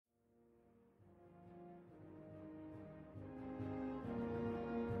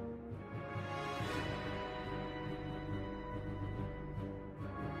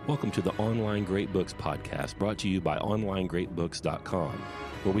Welcome to the Online Great Books podcast, brought to you by OnlineGreatBooks.com,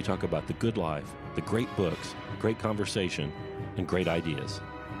 where we talk about the good life, the great books, great conversation, and great ideas.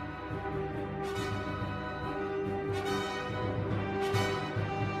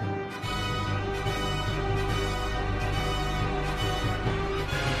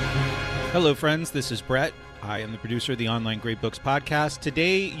 Hello, friends. This is Brett. I am the producer of the Online Great Books podcast.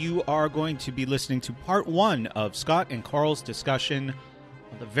 Today, you are going to be listening to part one of Scott and Karl's discussion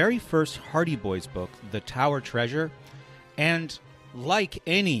of the very first Hardy Boys book, The Tower Treasure. And like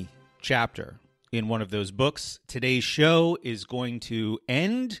any chapter in one of those books, today's show is going to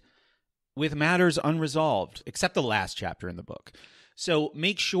end with matters unresolved, except the last chapter in the book. So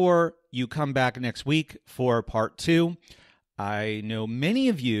make sure you come back next week for part two. I know many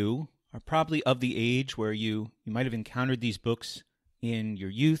of you are probably of the age where you might have encountered these books in your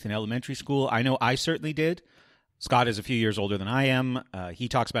youth in elementary school. I know I certainly did. Scott is a few years older than I am. He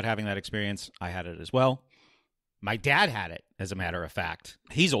talks about having that experience. I had it as well. My dad had it, as a matter of fact.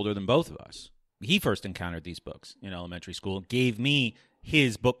 He's older than both of us. He first encountered these books in elementary school, gave me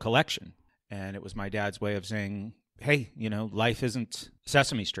his book collection. And it was my dad's way of saying, hey, life isn't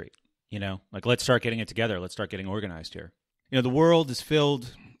Sesame Street. Let's start getting it together. Let's start getting organized here. The world is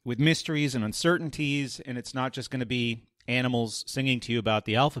filled with mysteries and uncertainties, and it's not just going to be animals singing to you about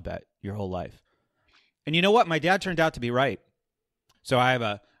the alphabet your whole life. And you know what? My dad turned out to be right. So I have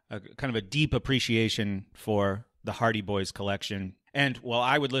a kind of a deep appreciation for the Hardy Boys collection. And while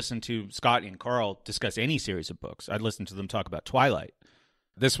I would listen to Scott and Karl discuss any series of books, I'd listen to them talk about Twilight.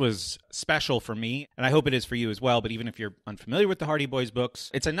 This was special for me, and I hope it is for you as well. But even if you're unfamiliar with the Hardy Boys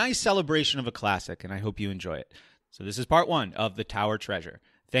books, it's a nice celebration of a classic, and I hope you enjoy it. So this is part one of The Tower Treasure.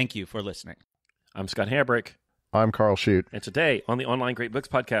 Thank you for listening. I'm Scott Hambrick. I'm Karl Shute. And today on the Online Great Books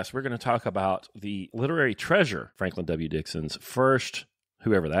podcast, we're going to talk about the literary treasure, Franklin W. Dixon's first,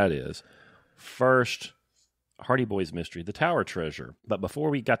 whoever that is, first Hardy Boys mystery, The Tower Treasure. But before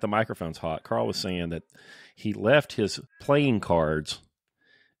we got the microphones hot, Karl was saying that he left his playing cards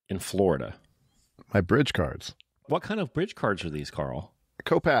in Florida. My bridge cards. What kind of bridge cards are these, Karl?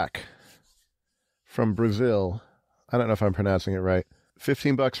 Copac from Brazil. I don't know if I'm pronouncing it right.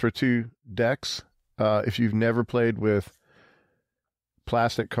 $15 for 2 decks. If you've never played with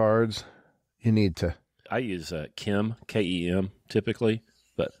plastic cards, you need to. I use Kem, K-E-M, typically,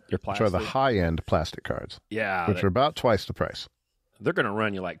 but they're plastic. Which are the high-end plastic cards. Yeah. Which are about twice the price. They're going to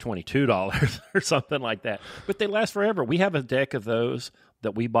run you like $22 or something like that. But they last forever. We have a deck of those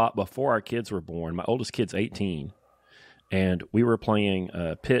that we bought before our kids were born. My oldest kid's 18. And we were playing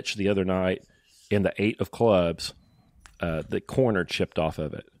pitch the other night in the 8 of clubs. The corner chipped off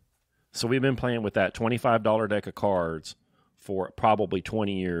of it. So we've been playing with that $25 deck of cards for probably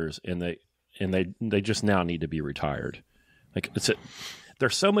 20 years, and they just now need to be retired. They're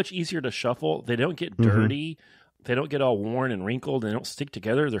so much easier to shuffle. They don't get dirty. Mm-hmm. They don't get all worn and wrinkled. They don't stick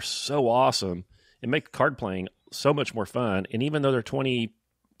together. They're so awesome. It makes card playing so much more fun. And even though they're 20,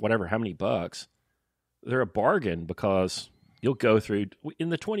 whatever, how many bucks, they're a bargain because you'll go through, in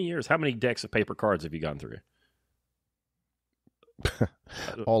the 20 years, how many decks of paper cards have you gone through?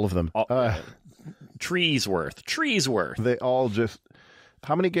 All of them. Trees worth. They all just...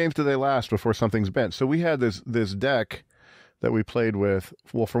 How many games do they last before something's bent? So we had this deck that we played with.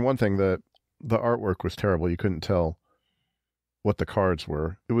 Well, for one thing, the artwork was terrible. You couldn't tell what the cards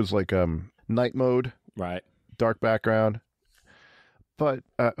were. It was like night mode. Right. Dark background. But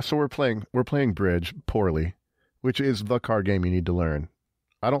so we're playing bridge poorly, which is the card game you need to learn.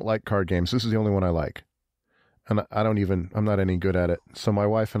 I don't like card games. This is the only one I like. And I'm not any good at it. So my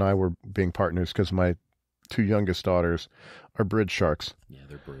wife and I were being partners because my 2 youngest daughters are bridge sharks. Yeah,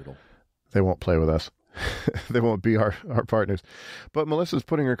 they're brutal. They won't play with us. They won't be our partners. But Melissa's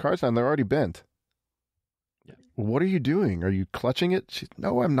putting her cards down. They're already bent. Yeah. What are you doing? Are you clutching it?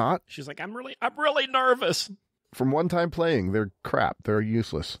 No, I'm not. She's like, I'm really nervous. From one time playing, they're crap. They're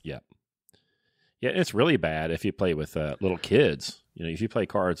useless. Yeah. Yeah, it's really bad if you play with little kids. If you play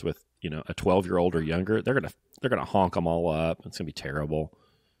cards with, a 12-year-old or younger, they're gonna honk them all up. It's gonna be terrible.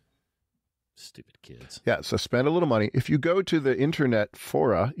 Stupid kids. Yeah, so spend a little money. If you go to the internet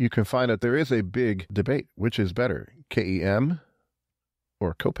fora, you can find that there is a big debate. Which is better, Kem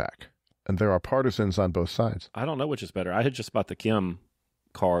or Copac? And there are partisans on both sides. I don't know which is better. I had just bought the Kem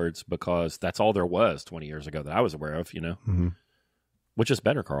cards because that's all there was 20 years ago that I was aware of, Mm-hmm. Which is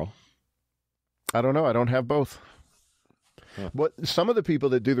better, Karl? I don't know. I don't have both. Huh. What some of the people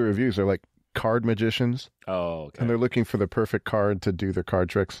that do the reviews are like card magicians. Oh, okay. And they're looking for the perfect card to do their card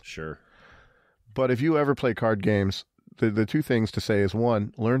tricks. Sure. But if you ever play card games, the 2 things to say is,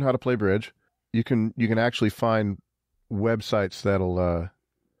 1, learn how to play bridge. You can actually find websites that'll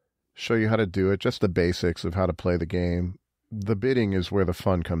show you how to do it, just the basics of how to play the game. The bidding is where the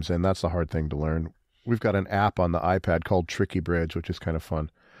fun comes in. That's the hard thing to learn. We've got an app on the iPad called Tricky Bridge, which is kind of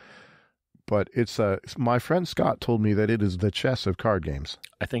fun. But my friend Scott told me that it is the chess of card games.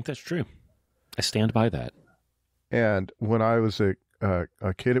 I think that's true. I stand by that. And when I was a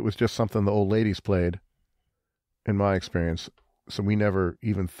kid, it was just something the old ladies played, in my experience. So we never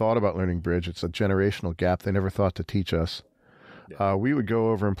even thought about learning bridge. It's a generational gap. They never thought to teach us. Yeah. We would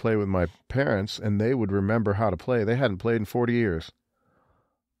go over and play with my parents, and they would remember how to play. They hadn't played in 40 years.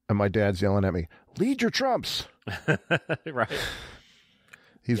 And my dad's yelling at me, "Lead your trumps." Right.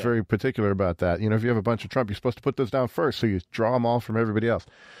 He's very particular about that. If you have a bunch of trump, you're supposed to put those down first, so you draw them all from everybody else.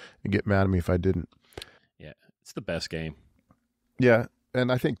 You get mad at me if I didn't. Yeah, it's the best game. Yeah, and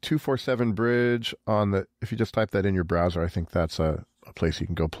I think 247 Bridge if you just type that in your browser, I think that's a place you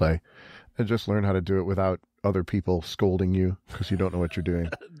can go play and just learn how to do it without other people scolding you because you don't know what you're doing.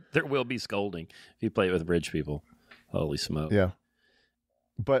 There will be scolding if you play it with bridge people. Holy smoke. Yeah.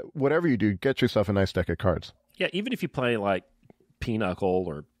 But whatever you do, get yourself a nice deck of cards. Yeah, even if you play like Pinochle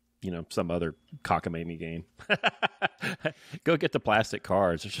or, some other cockamamie game. Go get the plastic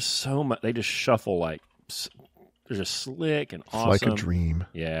cards. There's just so much. They just shuffle like, they're just slick and awesome. It's like a dream.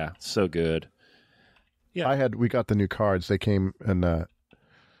 Yeah, so good. Yeah, we got the new cards. They came and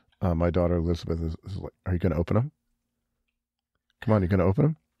my daughter Elizabeth is like, "Are you going to open them? Come on, you're going to open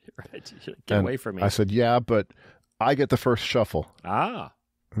them?" Right. Get away from me. I said, "Yeah, but I get the first shuffle." Ah.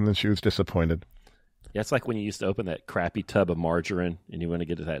 And then she was disappointed. Yeah, it's like when you used to open that crappy tub of margarine and you want to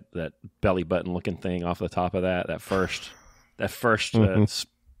get to that belly button looking thing off the top of that first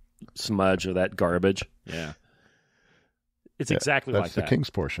smudge of that garbage. Yeah. It's exactly like that. That's the king's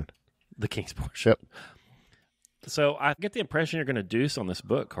portion. The king's portion. Yep. So I get the impression you're going to deuce on this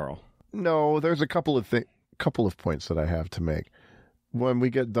book, Karl. No, there's a couple of points that I have to make. When we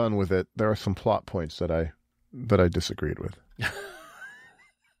get done with it, there are some plot points that I disagreed with.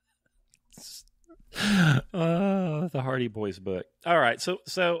 The Hardy Boys book. All right,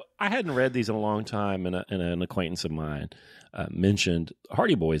 so I hadn't read these in a long time, and an acquaintance of mine mentioned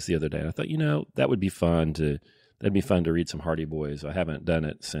Hardy Boys the other day. And I thought, that would be fun to read some Hardy Boys. I haven't done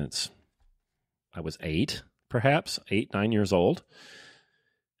it since I was 9 years old.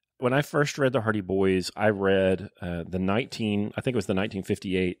 When I first read the Hardy Boys, I read the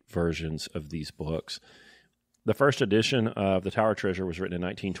 1958 versions of these books. The first edition of The Tower Treasure was written in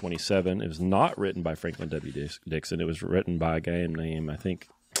 1927. It was not written by Franklin W. Dixon. It was written by a guy named, I think,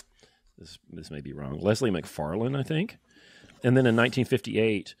 this may be wrong, Leslie McFarlane, I think. And then in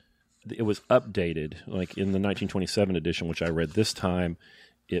 1958, it was updated. Like in the 1927 edition, which I read this time,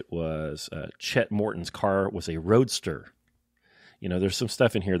 it was Chet Morton's car was a Roadster. There's some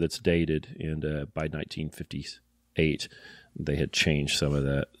stuff in here that's dated, and by 1958, they had changed some of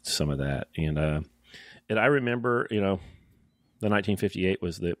that. And I remember, the 1958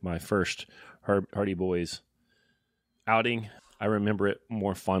 was my first Hardy Boys outing. I remember it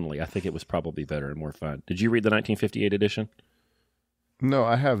more fondly. I think it was probably better and more fun. Did you read the 1958 edition? No,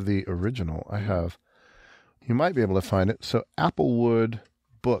 I have the original. You might be able to find it. So Applewood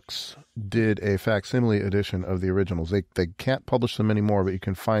Books did a facsimile edition of the originals. They can't publish them anymore, but you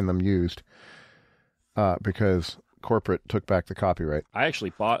can find them used because corporate took back the copyright. I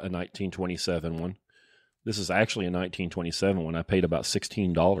actually bought a 1927 one. This is actually a 1927 one. I paid about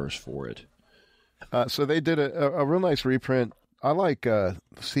 $16 for it. So they did a real nice reprint. I like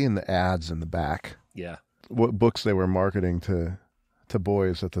seeing the ads in the back. Yeah. What books they were marketing to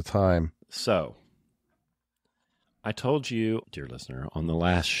boys at the time. So, I told you, dear listener, on the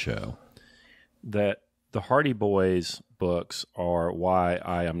last show that the Hardy Boys books are why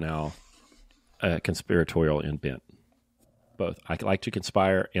I am now conspiratorial in bent. Both. I like to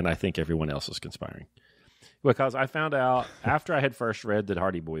conspire, and I think everyone else is conspiring. Because I found out after I had first read the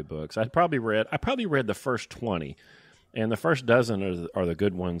Hardy Boy books, I probably read the first 20, and the first dozen are the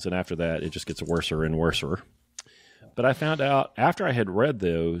good ones, and after that it just gets worser and worser. But I found out after I had read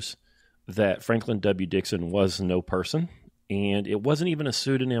those that Franklin W. Dixon was no person, and it wasn't even a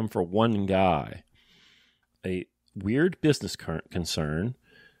pseudonym for one guy. A weird business concern,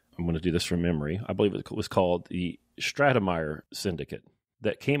 I'm going to do this from memory, I believe it was called the Stratemeyer Syndicate,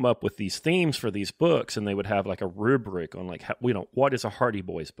 that came up with these themes for these books, and they would have like a rubric on like, what is a Hardy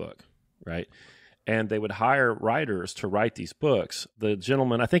Boys book, right? And they would hire writers to write these books. The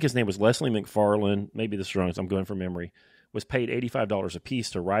gentleman, I think his name was Leslie McFarlane, maybe this is wrong, so I'm going from memory, was paid $85 a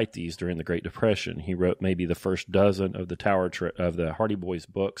piece to write these during the Great Depression. He wrote maybe the first dozen of the Hardy Boys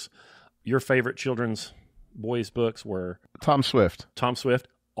books. Your favorite children's boys books were? Tom Swift,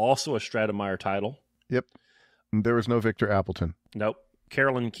 also a Stratemeyer title. Yep. There was no Victor Appleton. Nope.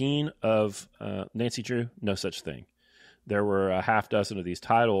 Carolyn Keene of Nancy Drew? No such thing. There were a half dozen of these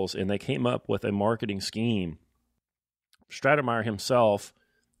titles, and they came up with a marketing scheme. Stratemeyer himself,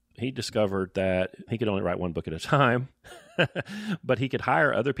 he discovered that he could only write one book at a time, but he could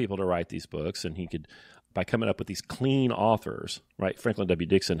hire other people to write these books, and he could, by coming up with these clean authors, right? Franklin W.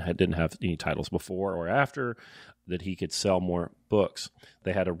 Dixon didn't have any titles before or after, that he could sell more books.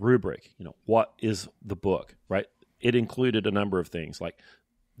 They had a rubric, what is the book, right? It included a number of things, like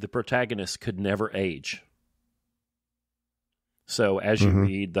the protagonist could never age. So as you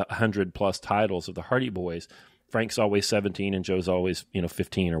read the 100-plus titles of the Hardy Boys, Frank's always 17 and Joe's always,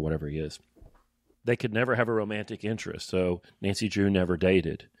 15 or whatever he is. They could never have a romantic interest, so Nancy Drew never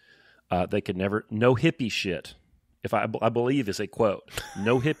dated. They could never, no hippie shit, if I believe is a quote,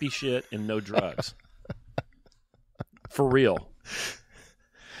 no hippie shit and no drugs. For real.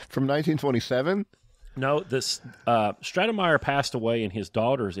 From 1927? No, this Stratemeyer passed away and his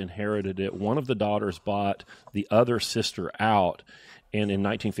daughters inherited it. One of the daughters bought the other sister out, and in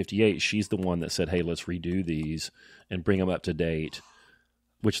 1958, she's the one that said, hey, let's redo these and bring them up to date,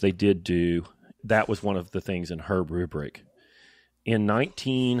 which they did do. That was one of the things in her rubric. In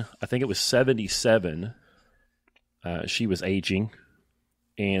 1977, she was aging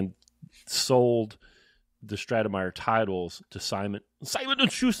and sold the Stratemeyer titles to Simon &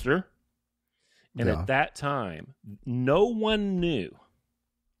 Schuster. And at that time, no one knew,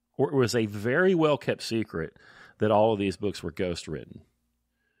 or it was a very well-kept secret, that all of these books were ghost-written.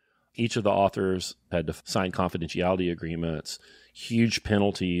 Each of the authors had to sign confidentiality agreements, huge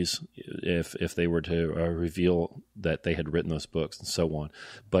penalties if they were to reveal that they had written those books, and so on.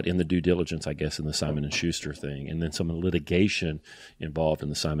 But in the due diligence, I guess, in the Simon & Schuster thing, and then some litigation involved in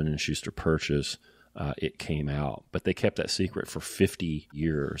the Simon & Schuster purchase, it came out. But they kept that secret for 50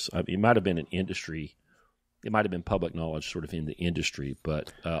 years. I mean, it might have been an industry. It might have been public knowledge sort of in the industry,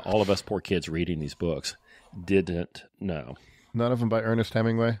 but all of us poor kids reading these books didn't know. None of them by Ernest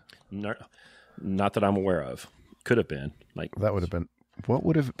Hemingway? No, not that I'm aware of. Could have been. That would have been. What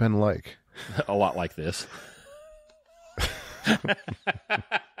would have it been like? A lot like this.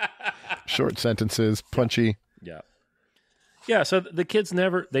 Short sentences, punchy. Yeah. Yeah, so the kids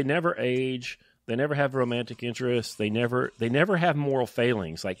never age. They never have romantic interests. They never have moral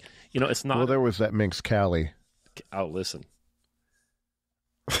failings. It's not. Well, there was that minx Callie. Oh, listen.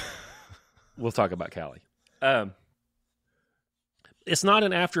 We'll talk about Callie. It's not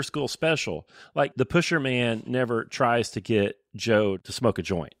an after-school special. Like, the pusher man never tries to get Joe to smoke a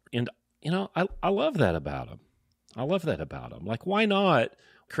joint. And, I love that about him. Like, why not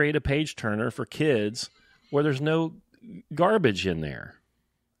create a page-turner for kids where there's no garbage in there?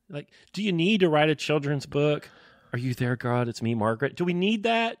 Like, do you need to write a children's book? Are you there, God? It's me, Margaret. Do we need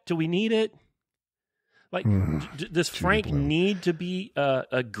that? Do we need it? Like, does Frank need to be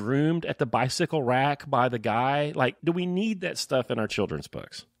groomed at the bicycle rack by the guy? Like, do we need that stuff in our children's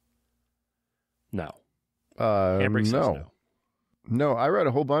books? No. Hambrick says no. No, I read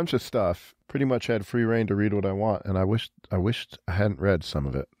a whole bunch of stuff. Pretty much had free reign to read what I want, and I wished I hadn't read some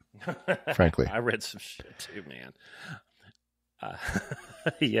of it, frankly. I read some shit too, man.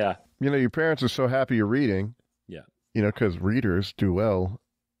 Yeah. Your parents are so happy you're reading. Yeah. Because readers do well.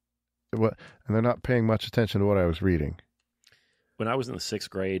 And they're not paying much attention to what I was reading. When I was in the 6th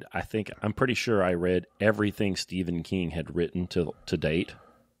grade, I'm pretty sure I read everything Stephen King had written to date.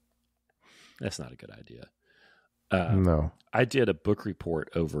 That's not a good idea. No. I did a book report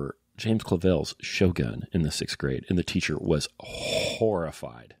over James Clavell's Shogun in the 6th grade, and the teacher was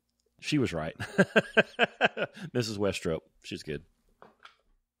horrified. She was right. Mrs. Westrop, she's good.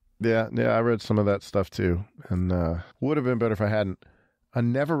 Yeah, I read some of that stuff too, and would have been better if I hadn't. I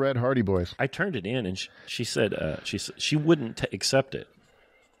never read Hardy Boys. I turned it in, and she said she wouldn't accept it.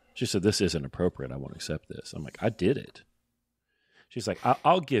 She said, this isn't appropriate. I won't accept this. I'm like, I did it. She's like,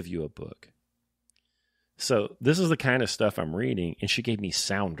 I'll give you a book. So this is the kind of stuff I'm reading, and she gave me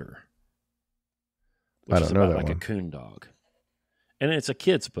Sounder, which is about like a coon dog. And it's a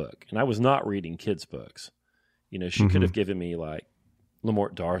kid's book, and I was not reading kids' books. She could have given me like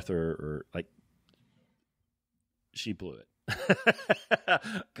Lamort Darther or like, she blew it.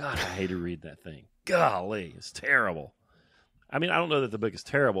 God, I hate to read that thing. Golly, it's terrible. I mean, I don't know that the book is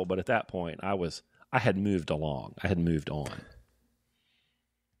terrible, but at that point, I had moved along. I had moved on.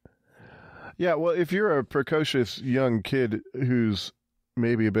 Yeah, well, if you're a precocious young kid who's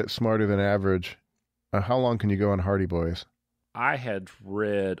maybe a bit smarter than average, how long can you go on Hardy Boys? I had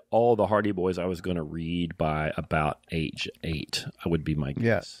read all the Hardy Boys I was going to read by about age 8. I would be my guess.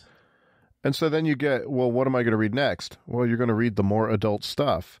 Yes. And so then you get, well, what am I going to read next? Well, you're going to read the more adult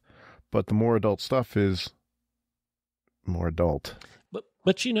stuff, but the more adult stuff is more adult. But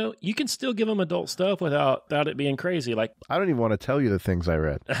But, you can still give them adult stuff without it being crazy. Like, I don't even want to tell you the things I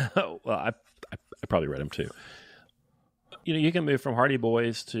read. well, I probably read them too. You can move from Hardy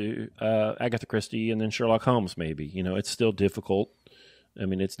Boys to Agatha Christie and then Sherlock Holmes, maybe. It's still difficult. I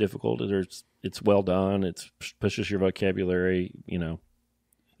mean, it's difficult. It's well done. It pushes your vocabulary. You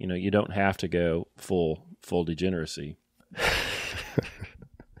don't have to go full degeneracy.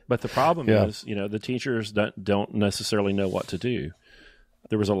 But the problem is, the teachers don't necessarily know what to do.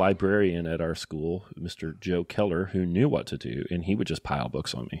 There was a librarian at our school, Mr. Joe Keller, who knew what to do, and he would just pile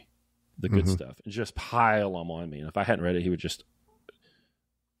books on me, the good stuff, and just pile them on me. And if I hadn't read it, he would just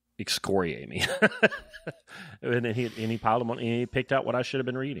excoriate me. And then he piled them on, and he picked out what I should have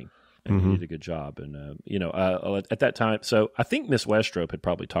been reading. And he did a good job. And, at that time, so I think Miss Westrop had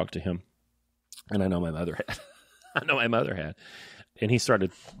probably talked to him, and I know my mother had. And he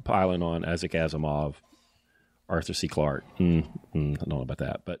started piling on Isaac Asimov, Arthur C. Clarke. I don't know about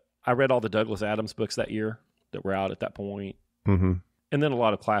that. But I read all the Douglas Adams books that year that were out at that point. Mm-hmm. And then a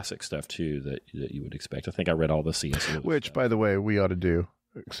lot of classic stuff, too, that you would expect. I think I read all the C.S. Lewis Which, stuff. by the way, we ought to do.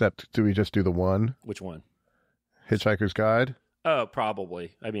 Except, do we just do the one? Which one? Hitchhiker's Guide? Oh,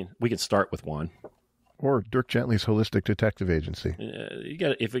 probably. I mean, we could start with one. Or Dirk Gently's Holistic Detective Agency. We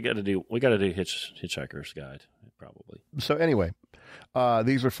got to do Hitchhiker's Guide, probably. So anyway,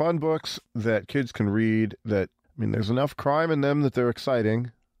 these are fun books that kids can read. There's enough crime in them that they're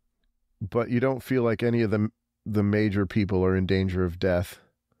exciting, but you don't feel like any of the major people are in danger of death.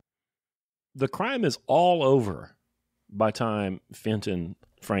 The crime is all over by the time Fenton,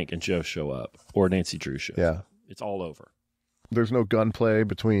 Frank, and Joe show up, or Nancy Drew shows up. It's all over. There's no gunplay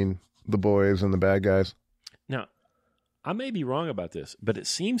between the boys and the bad guys. Now, I may be wrong about this, but it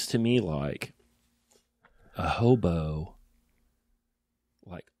seems to me like a hobo,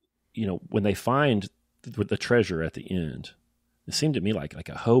 when they find the treasure at the end, it seemed to me like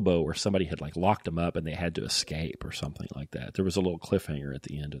a hobo or somebody had locked them up and they had to escape or something like that. There was a little cliffhanger at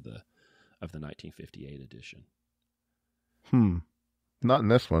the end of the 1958 edition. Not in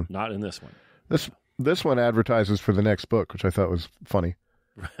this one. Not in this one. This one advertises for the next book, which I thought was funny.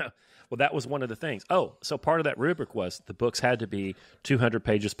 Well, that was one of the things. Oh, so part of that rubric was the books had to be 200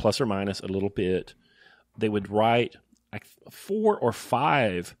 pages plus or minus a little bit. They would write 4 or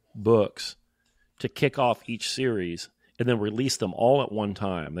 5 books to kick off each series and then release them all at one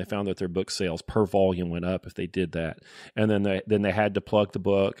time. They found that their book sales per volume went up if they did that. And then they had to plug the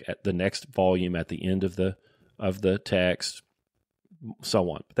book at the next volume at the end of the text, so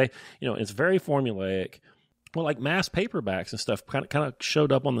on. But it's very formulaic. Well, like mass paperbacks and stuff kind of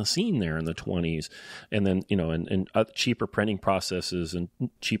showed up on the scene there in the 1920s, and then and cheaper printing processes and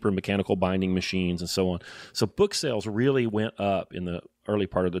cheaper mechanical binding machines and so on. So book sales really went up in the early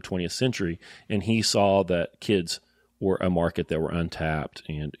part of the 20th century, and he saw that kids were a market that were untapped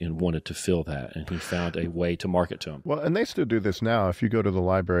and wanted to fill that, and he found a way to market to them. Well, and they still do this now. If you go to the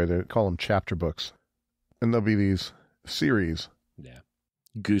library, they call them chapter books, and there'll be these series. Yeah,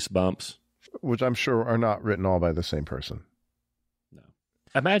 Goosebumps. Which I'm sure are not written all by the same person. No.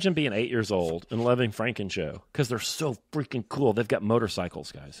 Imagine being 8 years old and loving Frank and Joe because they're so freaking cool. They've got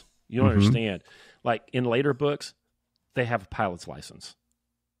motorcycles, guys. You don't understand. Like in later books, they have a pilot's license.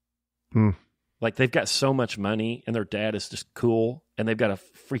 Like they've got so much money and their dad is just cool and they've got a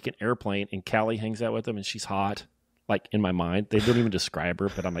freaking airplane and Callie hangs out with them and she's hot. Like in my mind, they don't even describe her,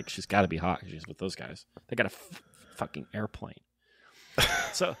 but I'm like, she's got to be hot because she's with those guys. They got a fucking airplane.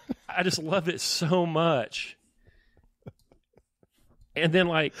 So I just loved it so much. And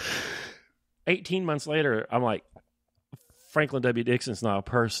then 18 months later, I'm like, Franklin W. Dixon's not a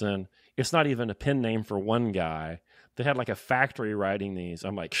person. It's not even a pen name for one guy. They had a factory writing these.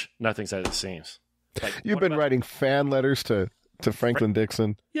 I'm like, nothing's as it seems. You've been writing fan letters to Franklin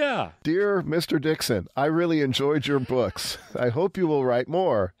Dixon. Yeah. Dear Mr. Dixon, I really enjoyed your books. I hope you will write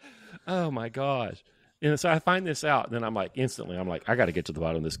more. Oh my gosh. And so I find this out, and then I'm like, instantly, I got to get to the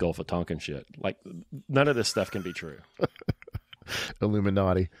bottom of this Gulf of Tonkin shit. None of this stuff can be true.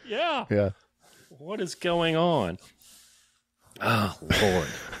 Illuminati. Yeah. Yeah. What is going on? Oh, Lord.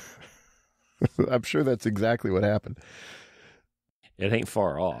 I'm sure that's exactly what happened. It ain't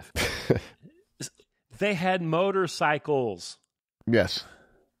far off. They had motorcycles. Yes.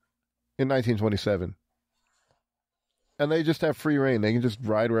 In 1927. And they just have free reign. They can just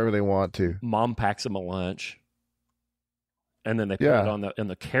ride wherever they want to. Mom packs them a lunch. And then they put it in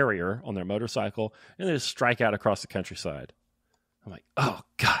the carrier on their motorcycle. And they just strike out across the countryside. I'm like, oh,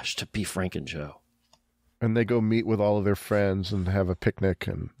 gosh, to be Frank and Joe. And they go meet with all of their friends and have a picnic.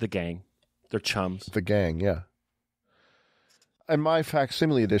 And the gang. They're chums. The gang, yeah. And my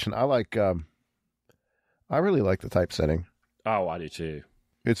facsimile edition, I really like the typesetting. Oh, I do too.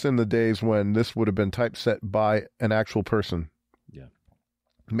 It's in the days when this would have been typeset by an actual person. Yeah.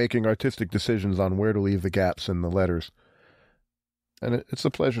 Making artistic decisions on where to leave the gaps in the letters. And it's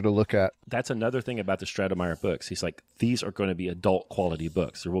a pleasure to look at. That's another thing about the Stratemeyer books. He's like, these are going to be adult quality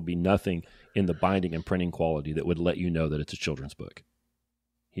books. There will be nothing in the binding and printing quality that would let you know that it's a children's book.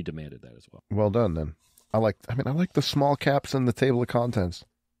 He demanded that as well. Well done, then. I like the small caps and the table of contents.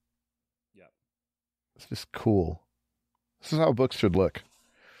 Yeah. It's just cool. This is how books should look.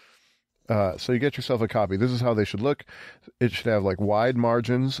 So you get yourself a copy. This is how they should look. It should have like wide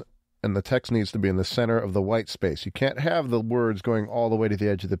margins, and the text needs to be in the center of the white space. You can't have the words going all the way to the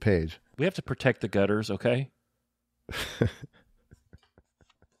edge of the page. We have to protect the gutters, okay?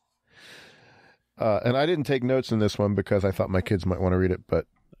 And I didn't take notes in this one because I thought my kids might want to read it, but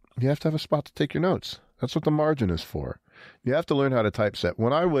you have to have a spot to take your notes. That's what the margin is for. You have to learn how to typeset.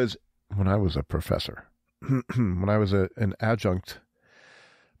 When I was a professor, when I was an adjunct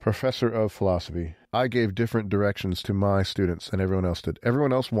professor of philosophy, I gave different directions to my students than everyone else did.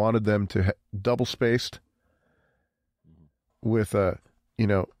 Everyone else wanted them to double-spaced with a,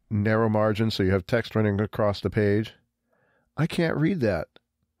 narrow margin so you have text running across the page. I can't read that.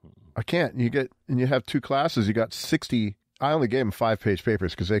 I can't. You have 2 classes, you got 60. I only gave them 5-page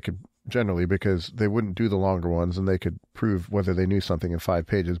papers because they wouldn't do the longer ones, and they could prove whether they knew something in 5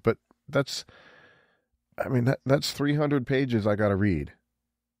 pages. But that's 300 pages I got to read.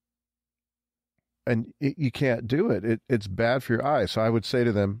 And you can't do it. It's bad for your eyes. So I would say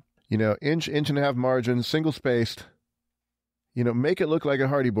to them, inch and a half margin, single spaced, make it look like a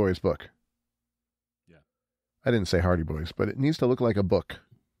Hardy Boys book. Yeah. I didn't say Hardy Boys, but it needs to look like a book.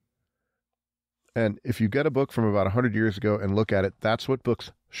 And if you get a book from about 100 years ago and look at it, that's what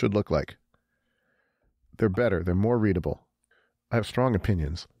books should look like. They're better. They're more readable. I have strong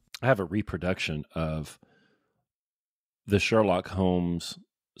opinions. I have a reproduction of the Sherlock Holmes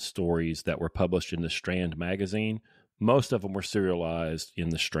stories that were published in the Strand magazine. Most of them were serialized in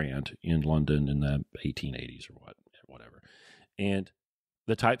the Strand in London in the 1880s or whatever. And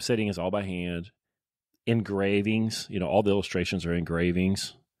the typesetting is all by hand. Engravings, all the illustrations are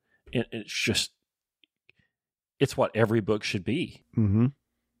engravings. And it's what every book should be. Mm-hmm.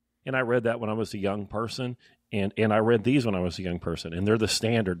 And I read that when I was a young person, and I read these when I was a young person, and they're the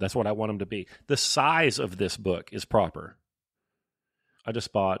standard. That's what I want them to be. The size of this book is proper. I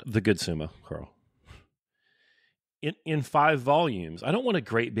just bought the good Summa, Karl. In 5 volumes. I don't want a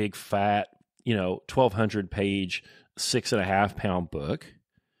great big fat, 1,200 page, 6.5 pound book.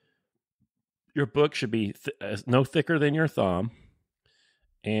 Your book should be no thicker than your thumb,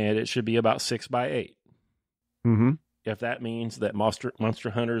 and it should be about 6 by 8. Mm-hmm. If that means that Monster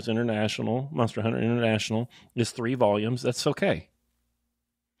Hunter International is 3 volumes, that's okay.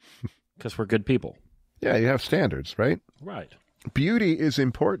 Because we're good people. Yeah, you have standards, right? Right. Beauty is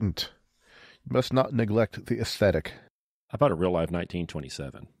important. You must not neglect the aesthetic. I bought a real life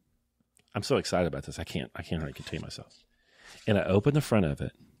 1927. I'm so excited about this. I can't hardly contain myself. And I opened the front of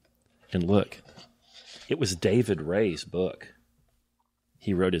it, and look, it was David Ray's book.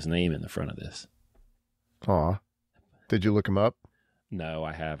 He wrote his name in the front of this. Aw. Did you look him up? No,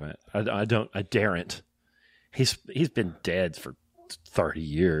 I haven't. I daren't. He's been dead for 30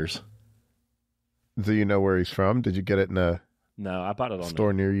 years. Do you know where he's from? Did you get it in a No, I bought it on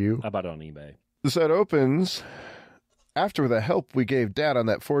store near you? I bought it on eBay. The set opens. After the help we gave Dad on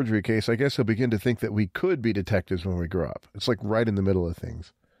that forgery case, I guess he'll begin to think that we could be detectives when we grow up. It's like right in the middle of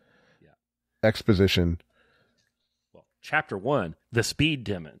things. Yeah. Exposition. Well, chapter 1, the speed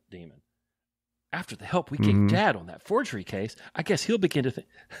demon. After the help we gave Dad on that forgery case, I guess he'll begin to think.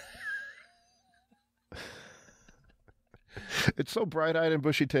 It's so bright-eyed and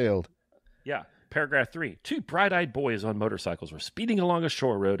bushy-tailed. Yeah. Paragraph 3. 2 bright-eyed boys on motorcycles were speeding along a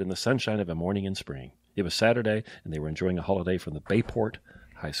shore road in the sunshine of a morning in spring. It was Saturday, and they were enjoying a holiday from the Bayport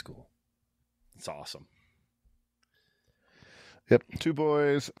High School. It's awesome. Yep. 2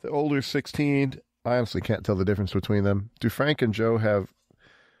 boys. The older 16. I honestly can't tell the difference between them. Do Frank and Joe have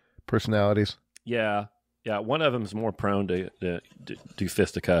personalities? Yeah. One of them's more prone to do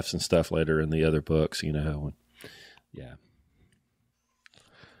fisticuffs and stuff later in the other books, Yeah.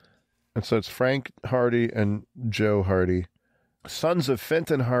 And so it's Frank Hardy and Joe Hardy, sons of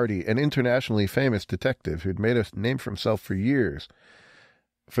Fenton Hardy, an internationally famous detective who'd made a name for himself for the years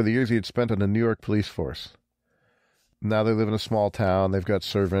he had spent on the New York police force. Now they live in a small town. They've got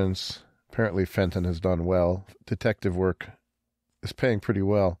servants. Apparently Fenton has done well. Detective work is paying pretty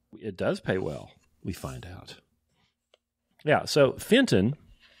well. It does pay well, we find out. Yeah, so Fenton,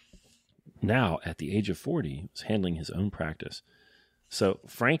 now at the age of 40, is handling his own practice. So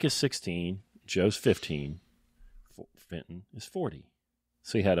Frank is 16, Joe's 15, Fenton is 40.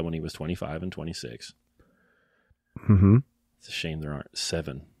 So he had them when he was 25 and 26. Mm-hmm. It's a shame there aren't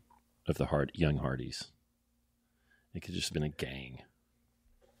 7 of the young Hardys. It could just have been a gang.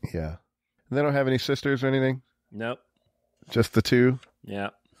 Yeah. And they don't have any sisters or anything? Nope. Just the 2? Yeah.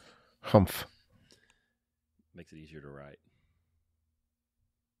 Humph. Makes it easier to write.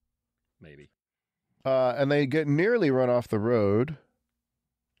 Maybe. And they get nearly run off the road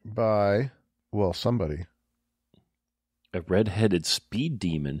by, well, somebody. A red-headed speed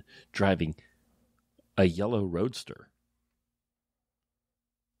demon driving a yellow roadster.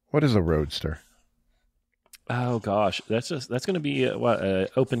 What is a roadster? Oh gosh, that's going to be a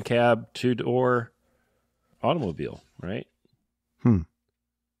open cab 2-door automobile, right?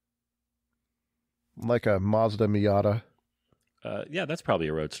 Like a Mazda Miata. Yeah, that's probably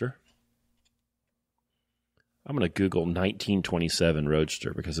a roadster. I'm going to Google 1927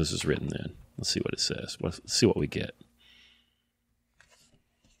 roadster because this is written then. Let's see what it says. Let's see what we get.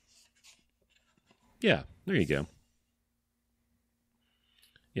 Yeah, there you go.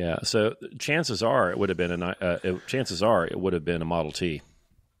 Yeah, so chances are it would have been a Model T.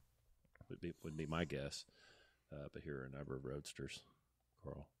 Would be my guess. But here are a number of roadsters,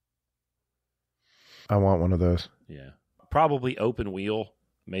 Karl. I want one of those. Yeah, probably open wheel,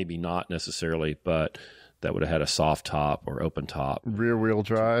 maybe not necessarily, but that would have had a soft top or open top. Rear wheel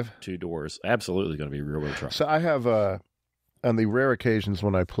drive. 2 doors. Absolutely going to be rear wheel drive. So I have, on the rare occasions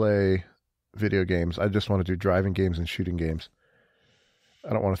when I play video games, I just want to do driving games and shooting games.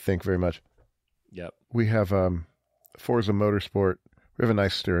 I don't want to think very much. Yep. We have Forza Motorsport. We have a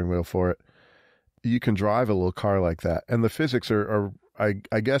nice steering wheel for it. You can drive a little car like that. And the physics are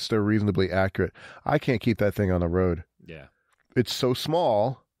I guess they're reasonably accurate. I can't keep that thing on the road. Yeah. It's so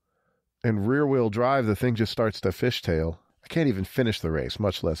small, and rear-wheel drive, the thing just starts to fishtail. I can't even finish the race,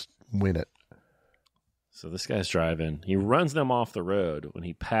 much less win it. So this guy's driving. He runs them off the road when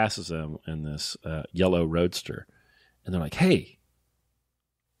he passes them in this yellow roadster. And they're like, hey,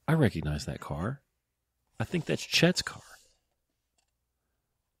 I recognize that car. I think that's Chet's car.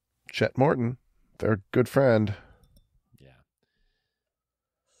 Chet Morton, their good friend. Yeah.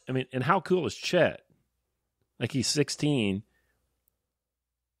 I mean, and how cool is Chet? Like, he's 16,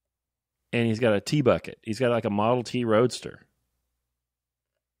 and he's got a T-bucket. He's got like a Model T Roadster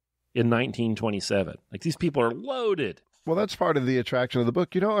in 1927. Like, these people are loaded. Well, that's part of the attraction of the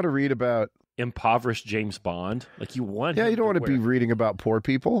book. You don't want to read about impoverished James Bond. Like, you want you don't want to be reading about poor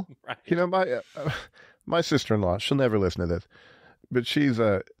people. Right. You know, my sister-in-law, she'll never listen to this, but she's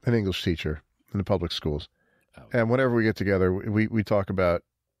an English teacher in the public schools. Oh. And whenever we get together, we talk about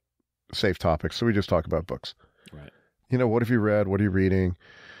safe topics. So we just talk about books. Right. You know, what have you read? What are you reading?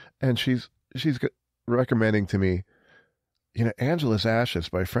 And she's recommending to me, you know, Angela's Ashes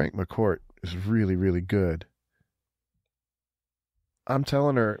by Frank McCourt is really, really good. I'm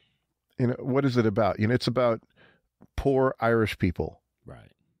telling her, you know, what is it about? You know, it's about poor Irish people.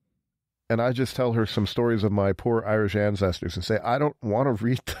 Right. And I just tell her some stories of my poor Irish ancestors and say, I don't want to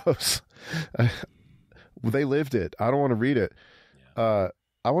read those. They lived it. I don't want to read it. Yeah.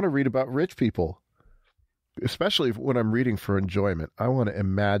 I want to read about rich people, especially when I'm reading for enjoyment. I want to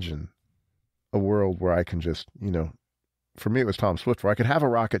imagine a world where I can just, you know, for me it was Tom Swift, where I could have a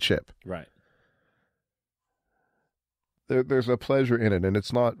rocket ship. Right. There's a pleasure in it, and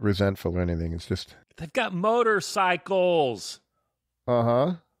it's not resentful or anything. It's just... They've got motorcycles.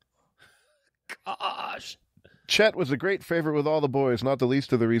 Uh-huh. Gosh. Chet was a great favorite with all the boys, not the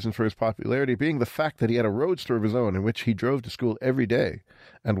least of the reason for his popularity being the fact that he had a roadster of his own in which he drove to school every day,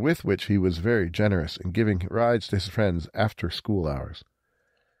 and with which he was very generous in giving rides to his friends after school hours.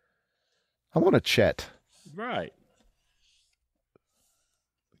 I want a Chet. Right.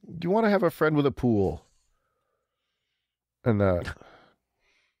 Do you want to have a friend with a pool? And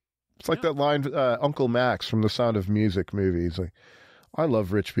it's like that line, Uncle Max from the Sound of Music movie. He's like, I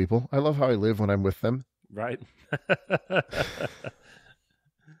love rich people. I love how I live when I'm with them. Right.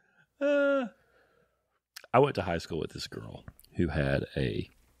 I went to high school with this girl who had a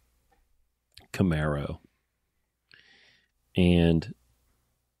Camaro. And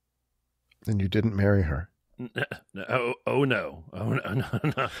you didn't marry her? No. Oh, no.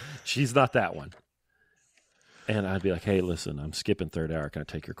 No. She's not that one. And I'd be like, hey, listen, I'm skipping third hour. Can I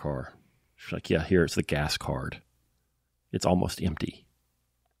take your car? She's like, yeah, here, it's the gas card. It's almost empty.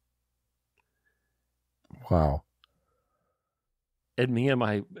 Wow. And me and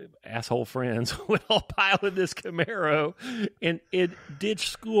my asshole friends would all pile in this Camaro and ditch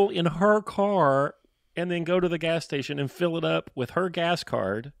school in her car and then go to the gas station and fill it up with her gas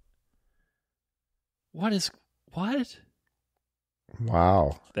card. What?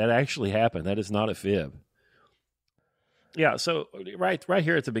 Wow. That actually happened. That is not a fib. Yeah, so right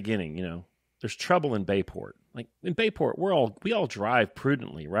here at the beginning, there's trouble in Bayport. Like in Bayport, we all drive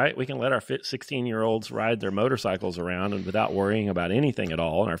prudently, right? We can let our 16-year-olds ride their motorcycles around and without worrying about anything at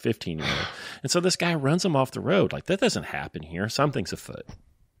all, and our 15-year-old. And so this guy runs them off the road. Like, that doesn't happen here. Something's afoot.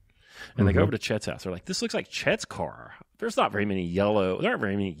 And they go over to Chet's house. They're like, this looks like Chet's car. There aren't very many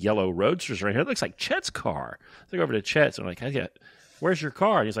yellow roadsters right here. It looks like Chet's car. They go over to Chet's and they're like, where's your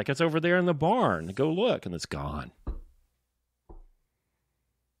car? And he's like, it's over there in the barn. Go look. And it's gone.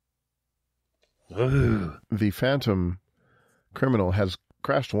 Ooh. The phantom criminal has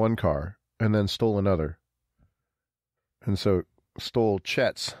crashed one car and then stole another. And so stole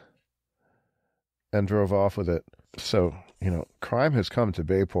Chet's and drove off with it. So, crime has come to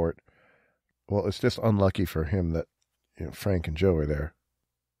Bayport. Well, it's just unlucky for him that Frank and Joe are there.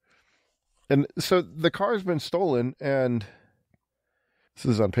 And so the car's been stolen, and this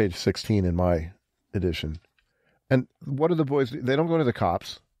is on page 16 in my edition. And what do the boys do? They don't go to the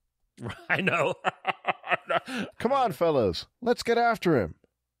cops. I know. Come on, fellows. Let's get after him.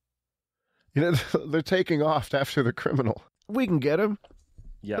 They're taking off after the criminal. We can get him.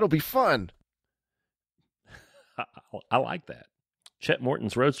 Yeah. It'll be fun. I like that. Chet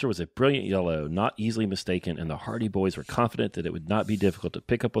Morton's Roadster was a brilliant yellow, not easily mistaken, and the Hardy Boys were confident that it would not be difficult to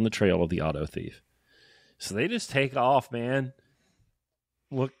pick up on the trail of the auto thief. So they just take off, man.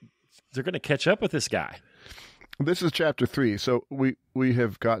 Look, they're going to catch up with this guy. This is chapter 3, so we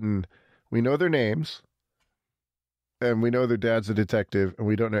know their names, and we know their dad's a detective, and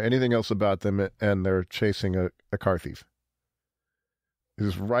we don't know anything else about them, and they're chasing a car thief.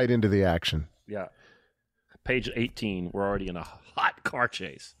 It's right into the action. Yeah. Page 18, we're already in a hot car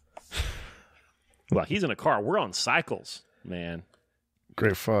chase. Well, he's in a car. We're on cycles, man.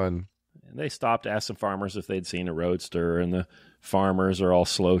 Great fun. And they stopped to ask some farmers if they'd seen a roadster, and the farmers are all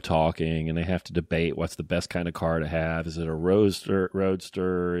slow talking, and they have to debate what's the best kind of car to have. Is it a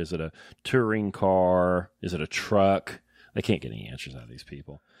roadster? Is it a touring car? Is it a truck? They can't get any answers out of these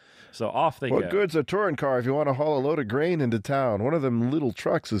people. So off they go. What good's a touring car if you want to haul a load of grain into town? One of them little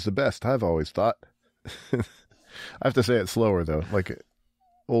trucks is the best, I've always thought. I have to say it slower, though, like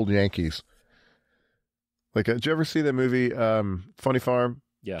old Yankees. Like, did you ever see the movie Funny Farm?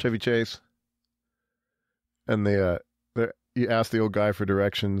 Yeah. Chevy Chase? And you ask the old guy for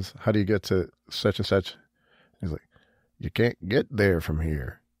directions. How do you get to such and such? He's like, you can't get there from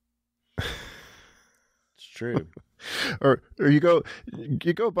here. It's true. or you go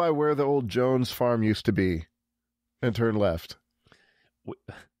by where the old Jones farm used to be and turn left.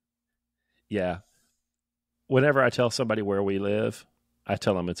 Yeah. Whenever I tell somebody where we live, I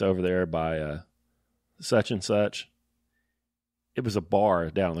tell them it's over there by such and such. It was a bar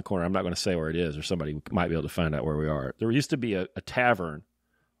down in the corner. I'm not going to say where it is, or somebody might be able to find out where we are. There used to be a tavern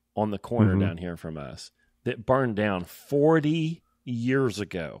on the corner down here from us that burned down 40 years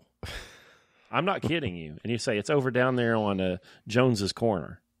ago. I'm not kidding you. And you say, it's over down there on Jones's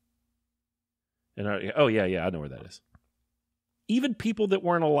Corner. And oh, yeah, I know where that is. Even people that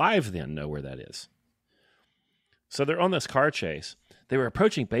weren't alive then know where that is. So they're on this car chase. They were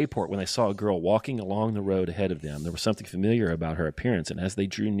approaching Bayport when they saw a girl walking along the road ahead of them. There was something familiar about her appearance, and as they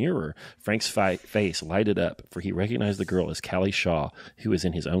drew nearer, Frank's face lighted up, for he recognized the girl as Callie Shaw, who was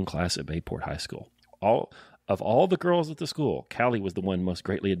in his own class at Bayport High School. Of all the girls at the school, Callie was the one most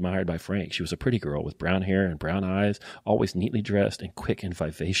greatly admired by Frank. She was a pretty girl with brown hair and brown eyes, always neatly dressed and quick and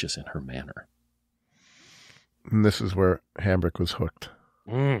vivacious in her manner. And this is where Hambrick was hooked.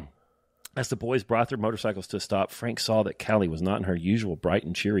 As the boys brought their motorcycles to a stop, Frank saw that Callie was not in her usual bright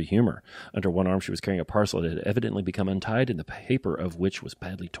and cheery humor. Under one arm, she was carrying a parcel that had evidently become untied, and the paper of which was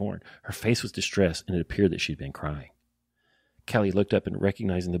badly torn. Her face was distressed, and it appeared that she had been crying. Callie looked up and,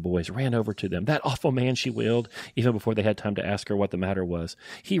 recognizing the boys, ran over to them. "That awful man," she wailed, even before they had time to ask her what the matter was.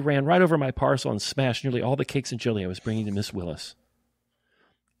 "He ran right over my parcel and smashed nearly all the cakes and jelly I was bringing to Miss Willis."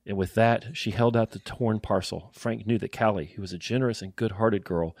 And with that, she held out the torn parcel. Frank knew that Callie, who was a generous and good-hearted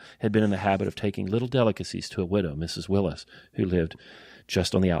girl, had been in the habit of taking little delicacies to a widow, Mrs. Willis, who lived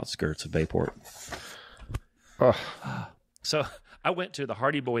just on the outskirts of Bayport. So I went to the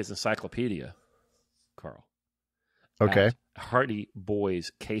Hardy Boys Encyclopedia, Karl. Okay.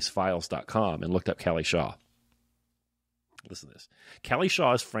 HardyBoysCaseFiles.com and looked up Callie Shaw. Listen to this. Callie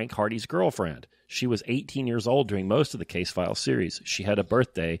Shaw is Frank Hardy's girlfriend. She was 18 years old during most of the Case Files series. She had a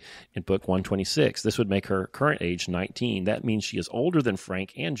birthday in book 126. This would make her current age 19. That means she is older than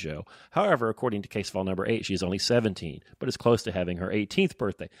Frank and Joe. However, according to Case File number 8, she is only 17, but is close to having her 18th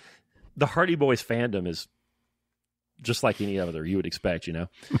birthday. The Hardy Boys fandom is just like any other you would expect, you know.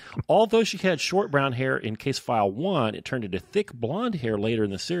 Although she had short brown hair in case file 1, it turned into thick blonde hair later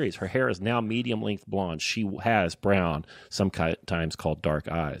in the series. Her hair is now medium-length blonde. She has brown, sometimes called dark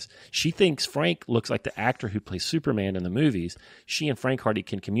eyes. She thinks Frank looks like the actor who plays Superman in the movies. She and Frank Hardy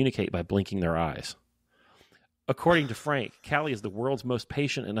can communicate by blinking their eyes. According to Frank, Callie is the world's most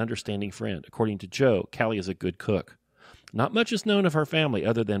patient and understanding friend. According to Joe, Callie is a good cook. Not much is known of her family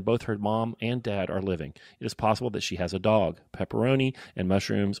other than both her mom and dad are living. It is possible that she has a dog. Pepperoni and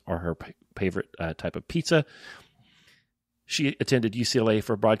mushrooms are her favorite type of pizza. She attended UCLA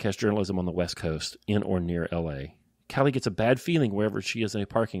for broadcast journalism on the West Coast, in or near LA. Callie gets a bad feeling wherever she is in a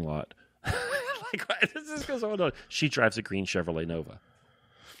parking lot. This goes on. She drives a green Chevrolet Nova.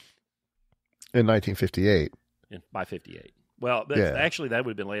 In 1958. By 58. Well, actually, that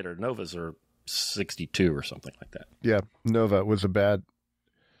would have been later. Novas are 62 or something like that. Yeah, Nova was a bad...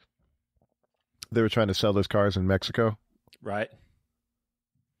 They were trying to sell those cars in Mexico. Right.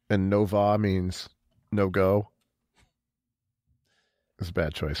 And Nova means no-go. It's a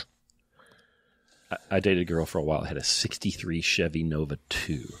bad choice. I dated a girl for a while that had a 63 Chevy Nova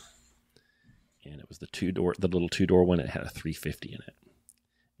 2. And it was the little two-door one. It had a 350 in it.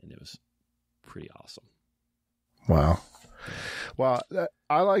 And it was pretty awesome. Wow. Wow.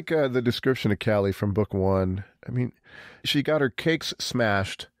 I like the description of Callie from book 1. I mean, she got her cakes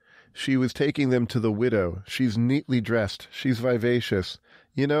smashed. She was taking them to the widow. She's neatly dressed. She's vivacious.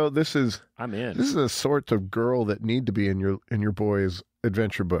 You know, I'm in. This is a sort of girl that need to be in your boys'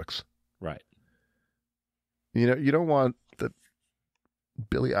 adventure books. Right. You know, you don't want the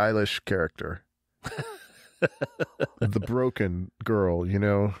Billie Eilish character. The broken girl, you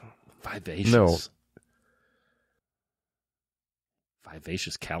know. Vivacious. No.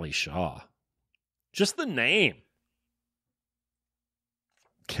 Vivacious Callie Shaw. Just the name.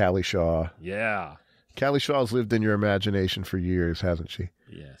 Callie Shaw. Yeah. Callie Shaw's lived in your imagination for years, hasn't she?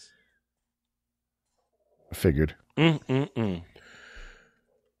 Yes. Figured. They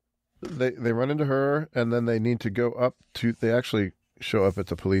They run into her, and then they need to go up to... They actually show up at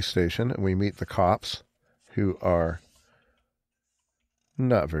the police station, and we meet the cops, who are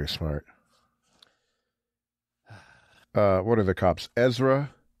not very smart. What are the cops? Ezra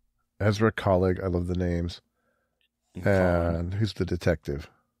Colleague. I love the names. And who's the detective?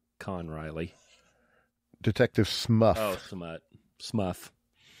 Con Riley. Detective Smuff. Oh, Smuff.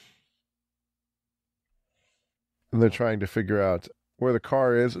 And they're trying to figure out where the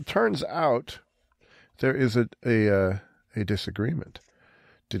car is. It turns out there is a disagreement.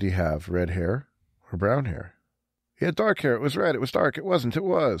 Did he have red hair or brown hair? He had dark hair. It was red. It was dark. It wasn't. It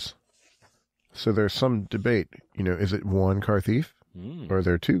was. So there's some debate. You know, is it one car thief or are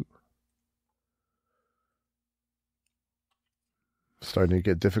there two? Starting to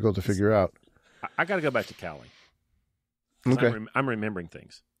get difficult to figure out. I got to go back to Callie. Okay. I'm remembering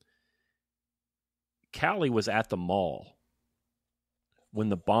things. Callie was at the mall when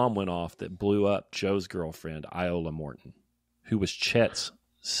the bomb went off that blew up Joe's girlfriend, Iola Morton, who was Chet's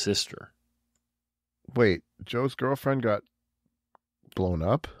sister. Wait, Joe's girlfriend got blown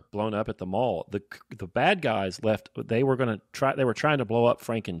up? Blown up at the mall. The bad guys left. They were trying to blow up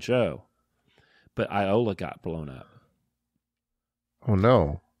Frank and Joe, but Iola got blown up. Oh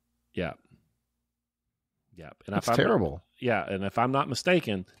no. Yeah. And that's terrible. And if I'm not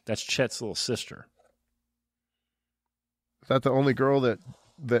mistaken, that's Chet's little sister. Is that the only girl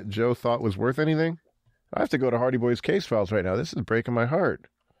that Joe thought was worth anything? I have to go to Hardy Boys case files right now. This is breaking my heart.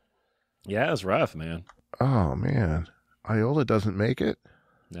 Yeah, it's rough, man. Oh man. Iola doesn't make it?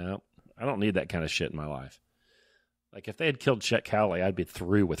 No, I don't need that kind of shit in my life. Like, if they had killed Chet Cowley, I'd be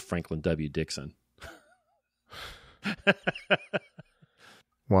through with Franklin W. Dixon.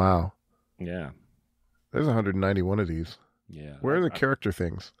 Wow. Yeah. There's 191 of these. Yeah. Where are the character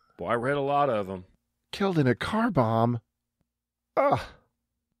things? Boy, I read a lot of them. Killed in a car bomb? Ugh.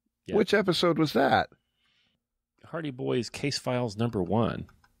 Yeah. Which episode was that? Hardy Boys Case Files #1.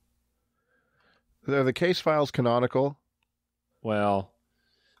 Are the case files canonical? Well,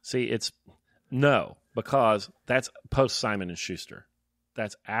 see, no, because that's post Simon & Schuster.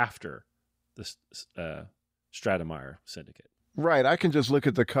 That's after the Stratemeyer Syndicate. Right. I can just look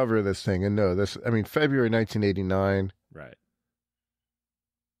at the cover of this thing and know this. I mean, February 1989. Right.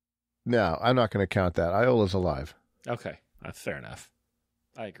 No, I'm not going to count that. Iola's alive. Okay. Fair enough.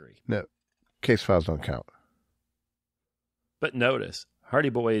 I agree. No, case files don't count. But notice, Hardy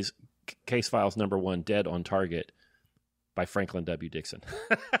Boys Case Files #1, Dead on Target by Franklin W. Dixon.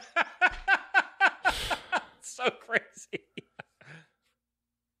 So crazy.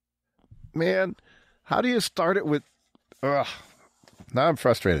 Man, how do you start it with... Ugh. Now I'm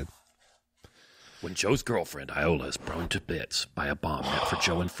frustrated. When Joe's girlfriend, Iola, is blown to bits by a bomb meant for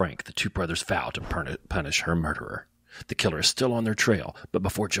Joe and Frank, the two brothers vow to punish her murderer. The killer is still on their trail, but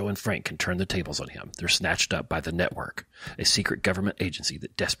before Joe and Frank can turn the tables on him, they're snatched up by the Network, a secret government agency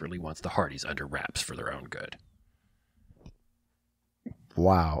that desperately wants the Hardys under wraps for their own good.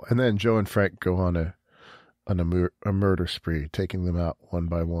 Wow. And then Joe and Frank go on a murder spree, taking them out one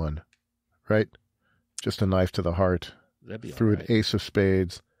by one. Right? Just a knife to the heart. That'd be through right. an ace of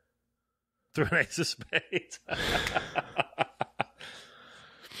spades. Through an ace of spades.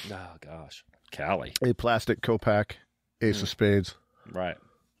 Oh, gosh. Callie. A plastic Copac, ace of spades. Right.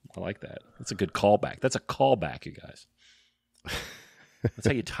 I like that. That's a good callback. That's a callback, you guys. That's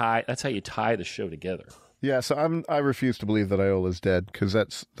how you tie the show together. Yeah, so I refuse to believe that Iola's dead, because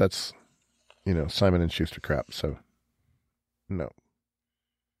that's Simon and Schuster crap. So no.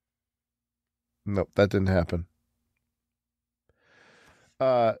 Nope, that didn't happen.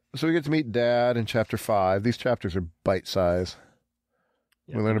 So we get to meet Dad in Chapter 5. These chapters are bite-sized.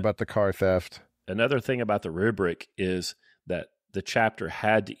 Yeah, we learn about the car theft. Another thing about the rubric is that the chapter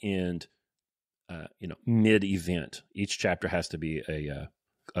had to end, mid-event. Each chapter has to be a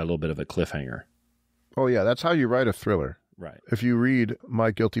little bit of a cliffhanger. Oh, yeah, that's how you write a thriller. Right. If you read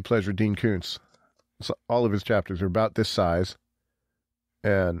My Guilty Pleasure, Dean Koontz, all of his chapters are about this size,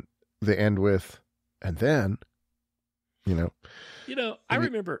 and they end with, and then, I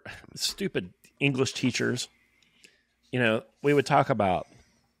remember stupid English teachers, we would talk about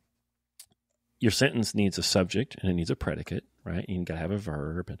your sentence needs a subject and it needs a predicate, right? You got to have a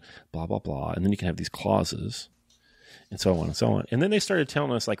verb and blah, blah, blah. And then you can have these clauses and so on and so on. And then they started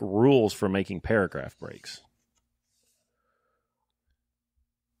telling us like rules for making paragraph breaks.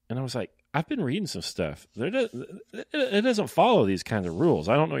 And I was like, I've been reading some stuff. It doesn't follow these kinds of rules.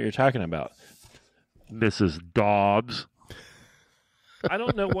 I don't know what you're talking about, Mrs. Dobbs. I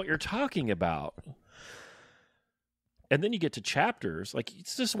don't know what you're talking about. And then you get to chapters, like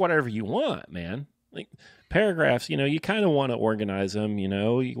it's just whatever you want, man. Like paragraphs, you kind of want to organize them. You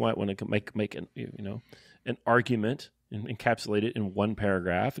might want to make an argument and encapsulate it in one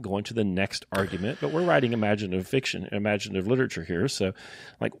paragraph, going to the next argument. But we're writing imaginative fiction, imaginative literature here. So,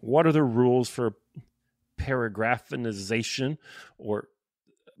 like, what are the rules for paragraphinization or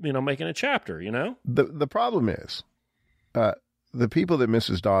making a chapter? The problem is, the people that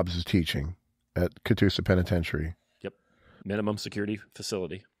Mrs. Dobbs is teaching at Catoosa Penitentiary. Yep. Minimum security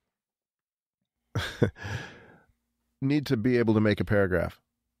facility. Need to be able to make a paragraph.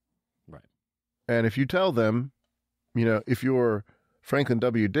 Right. And if you tell them, if you're Franklin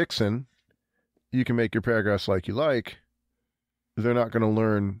W. Dixon, you can make your paragraphs like you like, they're not going to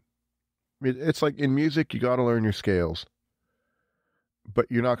learn. It's like in music, you got to learn your scales, but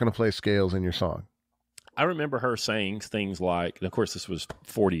you're not going to play scales in your song. I remember her saying things like, and of course this was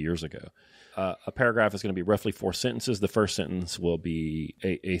 40 years ago, a paragraph is going to be roughly 4 sentences. The first sentence will be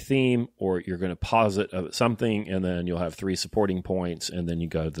a theme, or you're going to posit something, and then you'll have 3 supporting points, and then you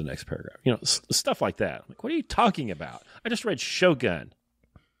go to the next paragraph. Stuff like that. Like, what are you talking about? I just read Shogun.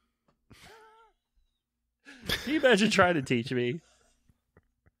 Can you imagine trying to teach me?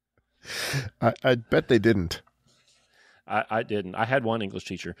 I bet they didn't. I didn't. I had one English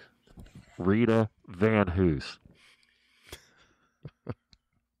teacher, Rita Van Hoos.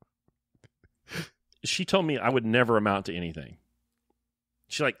 She told me I would never amount to anything.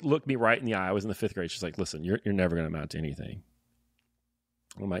 She looked me right in the eye. I was in the 5th grade. She's like, "Listen, you're never going to amount to anything."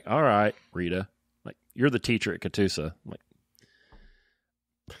 I'm like, "All right, Rita. Like, you're the teacher at Catoosa." I'm like,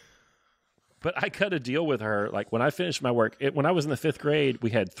 but I cut a deal with her. Like, when I finished my work, when I was in the 5th grade, we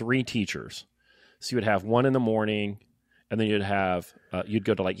had 3 teachers. So you would have one in the morning, and then you'd have you'd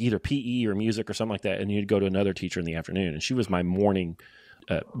go to either PE or music or something like that, and you'd go to another teacher in the afternoon. And she was my morning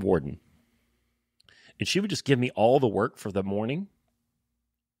warden. And she would just give me all the work for the morning,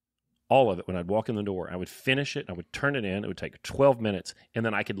 all of it. When I'd walk in the door, I would finish it, I would turn it in. It would take 12 minutes, and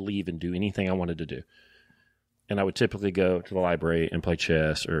then I could leave and do anything I wanted to do. And I would typically go to the library and play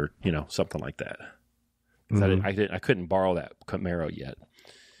chess or, something like that. Mm-hmm. I couldn't borrow that Camaro yet.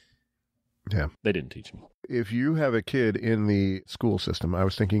 Yeah. They didn't teach me. If you have a kid in the school system, I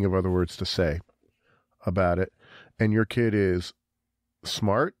was thinking of other words to say about it, and your kid is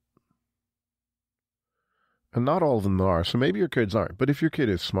smart, and not all of them are, so maybe your kids aren't. But if your kid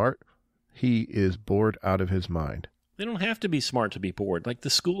is smart, he is bored out of his mind. They don't have to be smart to be bored. The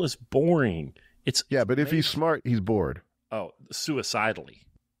school is boring. But if he's smart, he's bored. Oh, suicidally.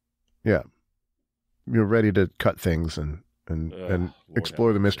 Yeah. You're ready to cut things and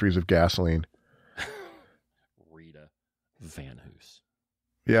explore the mysteries of gasoline. Rita Van Hoos.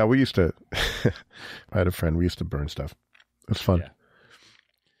 Yeah, we used to. I had a friend. We used to burn stuff. It was fun. Yeah.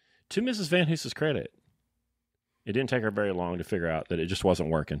 To Mrs. Van Hoose's credit, it didn't take her very long to figure out that it just wasn't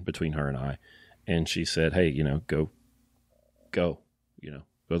working between her and I. And she said, hey, go to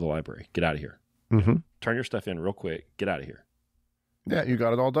the library. Get out of here. Mm-hmm. Turn your stuff in real quick. Get out of here. Yeah, you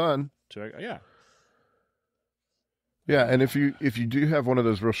got it all done. So, yeah. Yeah, and if you do have one of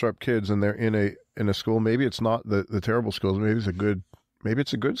those real sharp kids and they're in a school, maybe it's not the terrible schools, maybe it's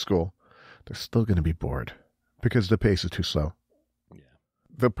a good school, they're still going to be bored because the pace is too slow. Yeah.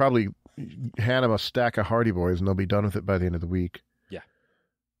 They'll probably hand them a stack of Hardy Boys and they'll be done with it by the end of the week. Yeah.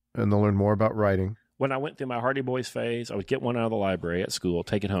 And they'll learn more about writing. When I went through my Hardy Boys phase, I would get one out of the library at school,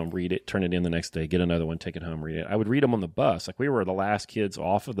 take it home, read it, turn it in the next day, get another one, take it home, read it. I would read them on the bus. Like we were the last kids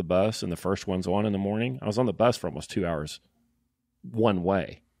off of the bus and the first ones on in the morning. I was on the bus for almost 2 hours one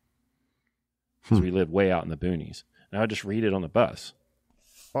way because we lived way out in the boonies. And I would just read it on the bus.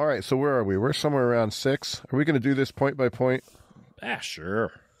 All right, so where are we? We're somewhere around 6. Are we going to do this point by point?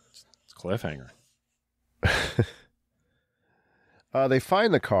 Sure. It's cliffhanger. They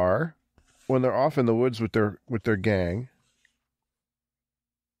find the car when they're off in the woods with their gang.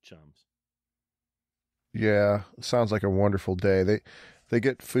 Chums. Yeah, sounds like a wonderful day. They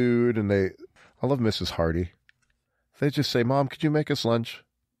get food and I love Mrs. Hardy. They just say, Mom, could you make us lunch?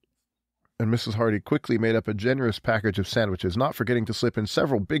 And Mrs. Hardy quickly made up a generous package of sandwiches, not forgetting to slip in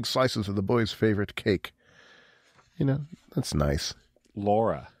several big slices of the boys' favorite cake. That's nice.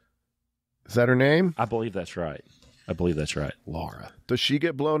 Laura. Is that her name? I believe that's right. Laura. Does she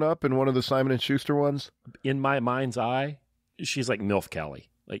get blown up in one of the Simon & Schuster ones? In my mind's eye, she's like MILF Kelly.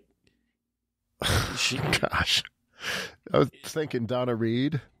 Like, Gosh. I was thinking Donna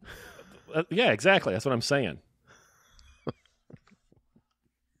Reed. Yeah, exactly. That's what I'm saying.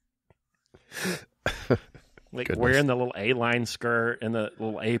 Like Goodness. Wearing the little A-line skirt and the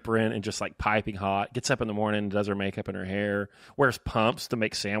little apron and just like piping hot. Gets up in the morning, does her makeup and her hair. Wears pumps to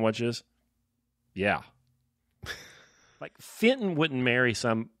make sandwiches. Yeah. Like Fenton wouldn't marry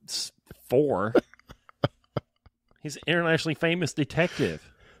some 4. He's an internationally famous detective.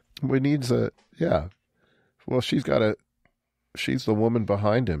 We needs yeah. Well, she's the woman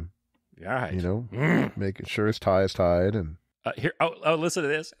behind him. Right. Making sure his tie is tied and. Here. Oh, listen to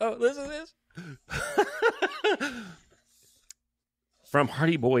this. From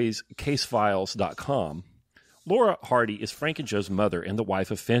HardyBoysCaseFiles.com, Laura Hardy is Frank and Joe's mother and the wife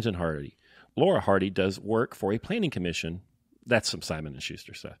of Fenton Hardy. Laura Hardy does work for a planning commission. That's some Simon &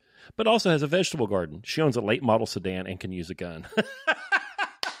 Schuster stuff. But also has a vegetable garden. She owns a late model sedan and can use a gun.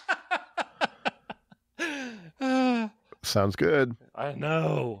 Sounds good. I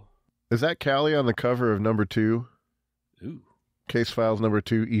know. Is that Callie on the cover of number 2? Ooh. Case Files number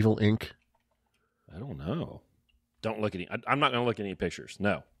 2, Evil Inc. I don't know. Don't look at any. I'm not going to look at any pictures.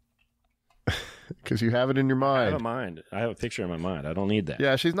 No. Because you have it in your mind. I have a picture in my mind. I don't need that.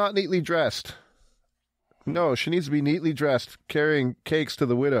 Yeah, she's not neatly dressed. No, she needs to be neatly dressed, carrying cakes to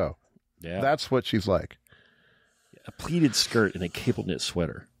the widow. Yeah. That's what she's like. A pleated skirt and a cable knit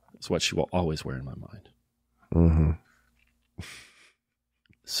sweater is what she will always wear in my mind. Mm-hmm.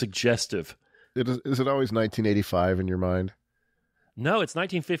 Suggestive. Is it always 1985 in your mind? No, it's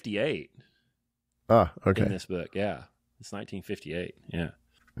 1958. Ah, okay. In this book, yeah. It's 1958, yeah.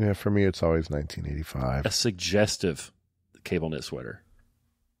 Yeah, for me, it's always 1985. A suggestive cable knit sweater.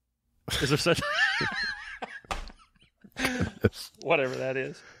 Is there such... Whatever that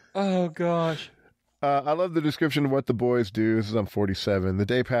is. Oh, gosh. I love the description of what the boys do. This is on 47. The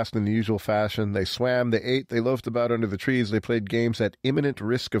day passed in the usual fashion. They swam, they ate, they loafed about under the trees, they played games at imminent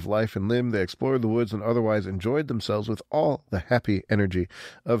risk of life and limb, they explored the woods and otherwise enjoyed themselves with all the happy energy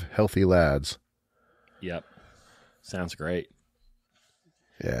of healthy lads. Yep. Sounds great.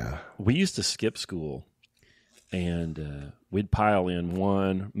 Yeah. We used to skip school, and we'd pile in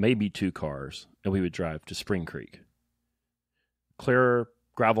 1, maybe 2 cars, and we would drive to Spring Creek. Clear,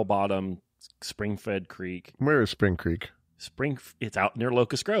 gravel bottom, spring-fed creek. Where is Spring Creek? It's out near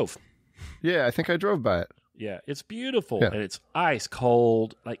Locust Grove. Yeah, I think I drove by it. Yeah, it's beautiful, and it's ice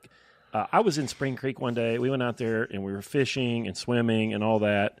cold. Like, I was in Spring Creek one day. We went out there, and we were fishing and swimming and all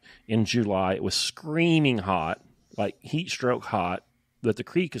that in July. It was screaming hot, like heat stroke hot, but the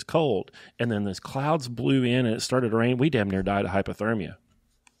creek is cold. And then these clouds blew in, and it started to rain. We damn near died of hypothermia.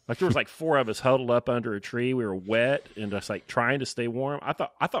 Like, there was like 4 of us huddled up under a tree. We were wet and just like trying to stay warm. I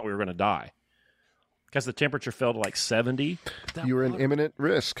thought we were going to die because the temperature fell to like 70. You were in imminent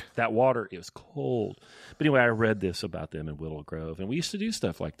risk. That water, it was cold. But anyway, I read this about them in Willow Grove, and we used to do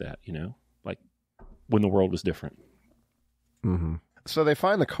stuff like that, like when the world was different. Mm-hmm. So they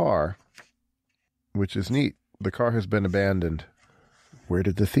find the car, which is neat. The car has been abandoned. Where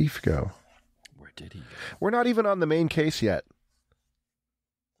did the thief go? Where did he go? We're not even on the main case yet.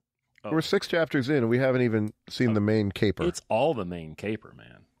 Oh. We're 6 chapters in, and we haven't even seen the main caper. It's all the main caper,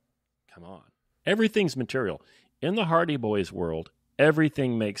 man. Come on. Everything's material. In the Hardy Boys world,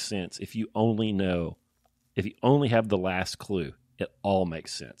 everything makes sense if you only have the last clue. It all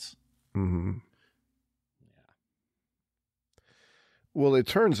makes sense. Mm-hmm. Yeah. Well, it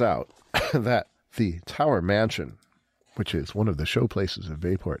turns out that the Tower Mansion, which is one of the showplaces of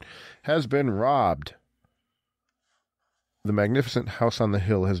Bayport, has been robbed. The magnificent house on the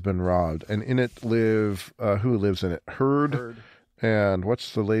hill has been robbed, and in it live, who lives in it? Herd. And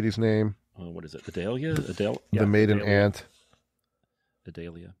what's the lady's name? What is it? Adelia? The maiden aunt.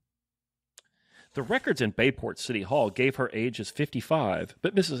 Adelia. The records in Bayport City Hall gave her age as 55,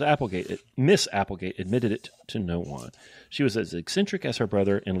 but Miss Applegate admitted it to no one. She was as eccentric as her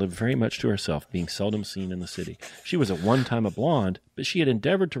brother and lived very much to herself, being seldom seen in the city. She was at one time a blonde, but she had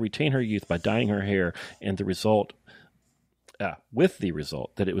endeavored to retain her youth by dyeing her hair, and with the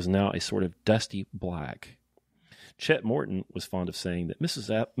result that it was now a sort of dusty black. Chet Morton was fond of saying that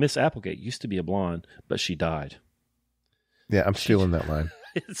Miss Applegate used to be a blonde, but she died. Yeah, I'm stealing that line.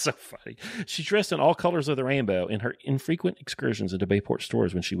 It's so funny. She dressed in all colors of the rainbow in her infrequent excursions into Bayport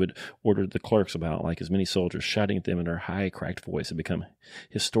stores when she would order the clerks about like as many soldiers, shouting at them in her high, cracked voice had become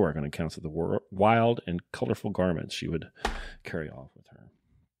historic on accounts of the wild and colorful garments she would carry off with her.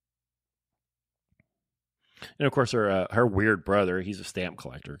 And, of course, her weird brother, he's a stamp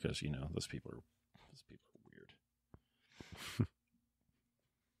collector because, those people are weird.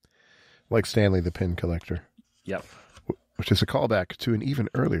 Like Stanley the Pin Collector. Yep. Which is a callback to an even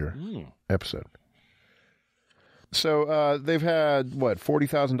earlier episode. So they've had,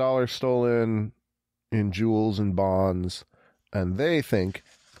 $40,000 stolen in jewels and bonds, and they think,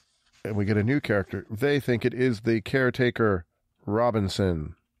 and we get a new character, they think it is the caretaker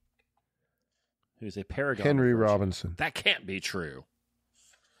Robinson. Who's a paragon. Henry Robinson. That can't be true.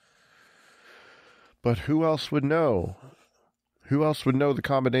 But who else would know? Who else would know the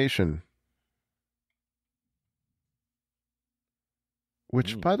combination?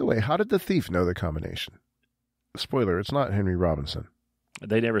 Which, by the way, how did the thief know the combination? Spoiler, it's not Henry Robinson.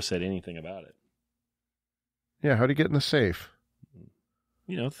 They never said anything about it. Yeah, how'd he get in the safe?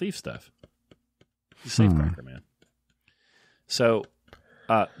 Thief stuff. He's a safecracker, man. So,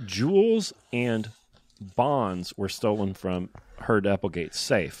 jewels and bonds were stolen from Herd Applegate's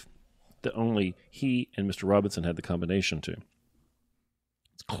safe that only he and Mr. Robinson had the combination to.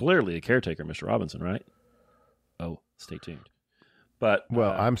 It's clearly the caretaker, Mr. Robinson, right? Oh, stay tuned. But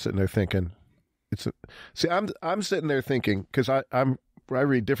I'm sitting there thinking, I'm sitting there thinking because I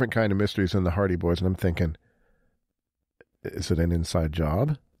read different kind of mysteries than the Hardy Boys, and I'm thinking, is it an inside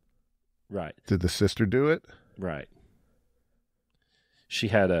job? Right. Did the sister do it? Right. She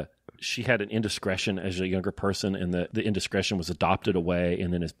had an indiscretion as a younger person, and the indiscretion was adopted away,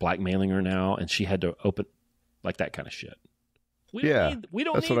 and then is blackmailing her now, and she had to open like that kind of shit. We don't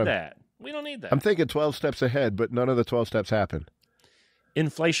need that. I'm thinking 12 steps ahead, but none of the 12 steps happen.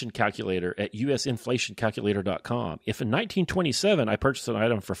 Inflation calculator at usinflationcalculator.com. If in 1927 I purchased an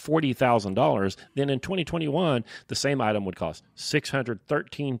item for $40,000, then in 2021 the same item would cost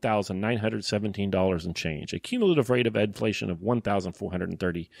 $613,917 and change, a cumulative rate of inflation of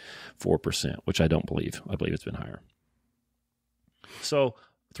 1,434%, which I don't believe. I believe it's been higher. So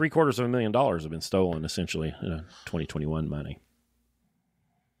 $750,000 have been stolen, essentially, 2021 money.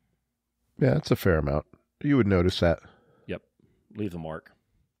 Yeah, that's a fair amount. You would notice that. Yep. Leave the mark.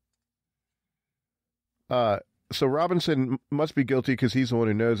 So Robinson must be guilty because he's the one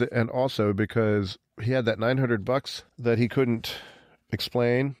who knows it, and also because he had that $900 that he couldn't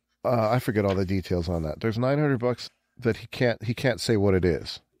explain. I forget all the details on that. There's $900 that he can't say what it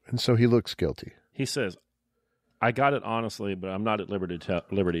is, and so he looks guilty. He says, "I got it honestly, but I'm not at liberty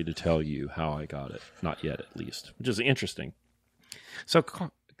to tell you how I got it. Not yet, at least," which is interesting. So,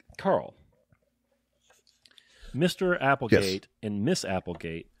 Karl, Mr. Applegate and Miss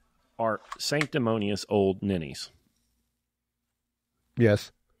Applegate are sanctimonious old ninnies.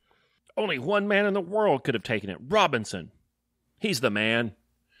 Yes. Only one man in the world could have taken it. Robinson. He's the man.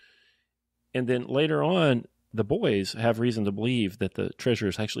 And then later on, the boys have reason to believe that the treasure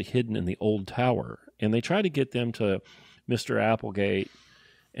is actually hidden in the old tower. And they try to get them to Mr. Applegate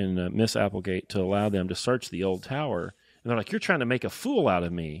and Miss Applegate to allow them to search the old tower. And they're like, "You're trying to make a fool out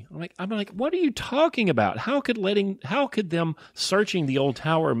of me." I'm like, what are you talking about? How could them searching the old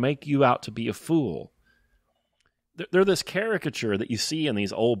tower make you out to be a fool? They're this caricature that you see in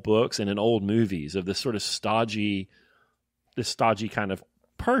these old books and in old movies of this sort of stodgy kind of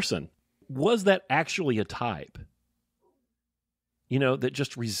person. Was that actually a type? That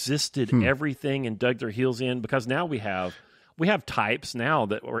just resisted everything and dug their heels in? Because now we have we have types now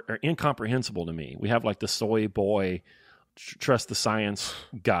that are incomprehensible to me. We have like the soy boy, trust the science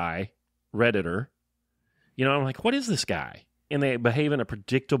guy, Redditor. You know, I'm like, what is this guy? And they behave in a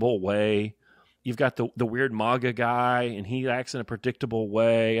predictable way. You've got the weird MAGA guy, and he acts in a predictable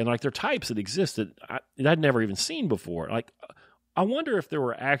way. And like, they're types that existed I'd never even seen before. Like, I wonder if there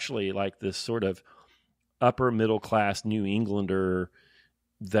were actually like this sort of upper middle class New Englander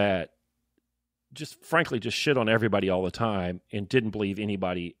that just frankly just shit on everybody all the time and didn't believe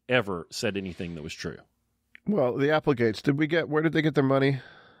anybody ever said anything that was true. Well, the Applegates, where did they get their money?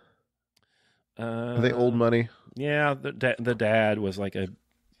 Are they old money? Yeah, the dad was like I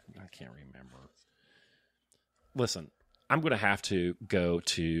can't remember. Listen, I'm going to have to go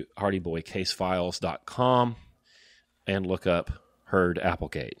to hardyboycasefiles.com and look up Herd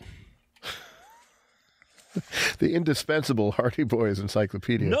Applegate. The indispensable Hardy Boys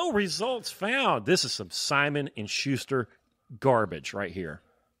encyclopedia. No results found. This is some Simon & Schuster garbage right here.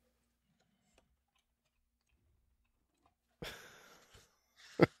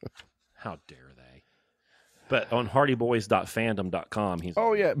 How dare they? But on hardyboys.fandom.com, he's...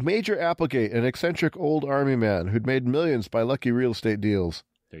 Oh, yeah. Major Applegate, an eccentric old army man who'd made millions by lucky real estate deals.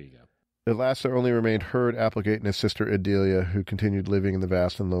 There you go. At last, there only remained Herd Applegate and his sister Adelia, who continued living in the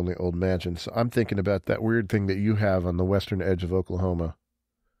vast and lonely old mansion. So I'm thinking about that weird thing that you have on the western edge of Oklahoma.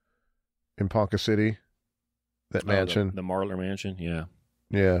 In Ponca City. That mansion. The Marlar Mansion, yeah.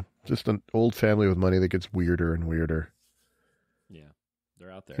 Yeah. Just an old family with money that gets weirder and weirder. Yeah.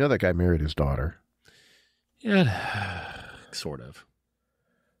 They're out there. You know that guy married his daughter. Yeah, sort of.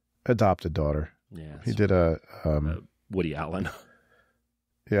 Adopted daughter. Yeah. He did a... Woody Allen.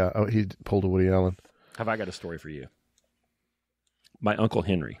 Yeah, he pulled a Woody Allen. Have I got a story for you? My Uncle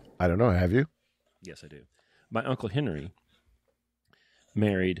Henry. I don't know. Have you? Yes, I do. My Uncle Henry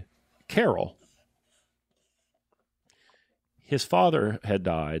married Carol. His father had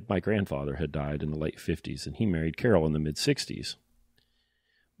died. My grandfather had died in the late 50s, and he married Carol in the mid-60s.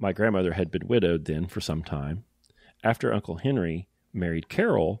 My grandmother had been widowed then for some time. After Uncle Henry married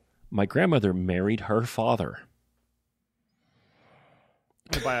Carol, my grandmother married her father,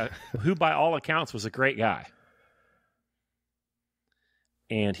 who by all accounts was a great guy.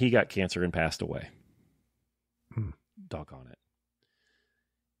 And he got cancer and passed away. Doggone it.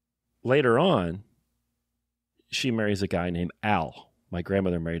 Later on, she marries a guy named Al. My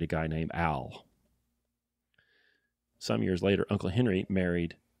grandmother married a guy named Al. Some years later, Uncle Henry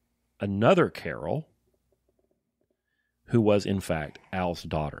married another Carol, who was, in fact, Al's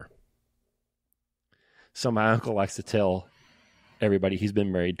daughter. So my uncle likes to tell everybody he's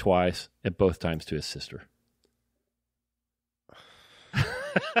been married twice, and both times to his sister.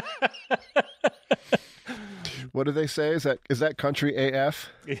 What do they say? Is that country AF?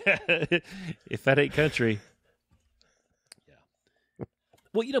 Yeah, if that ain't country. Yeah.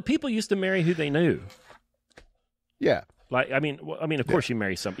 Well, people used to marry who they knew. Yeah. Of course you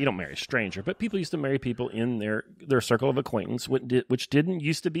marry you don't marry a stranger, but people used to marry people in their circle of acquaintance, which didn't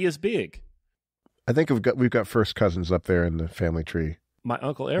used to be as big. I think we've got first cousins up there in the family tree. My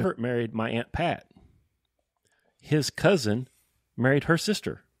Uncle Everett married my Aunt Pat. His cousin married her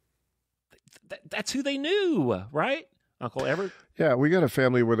sister. That's who they knew, right? Uncle Everett? Yeah, we got a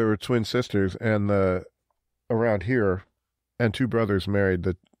family where there were twin sisters, and around here, and two brothers married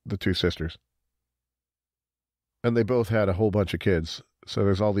the two sisters. And they both had a whole bunch of kids. So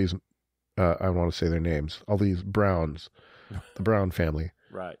there's all these, I don't want to say their names, all these Browns, the Brown family.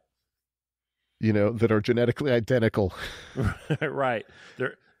 Right. That are genetically identical. Right.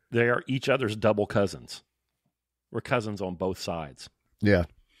 They are each other's double cousins. We're cousins on both sides. Yeah.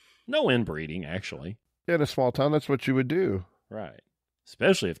 No inbreeding, actually. In a small town, that's what you would do. Right.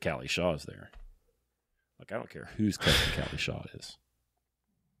 Especially if Callie Shaw's there. Like, I don't care whose cousin Callie Shaw is.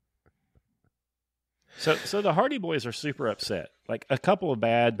 So the Hardy Boys are super upset. Like, a couple of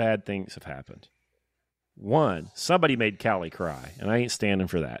bad things have happened. One, somebody made Callie cry, and I ain't standing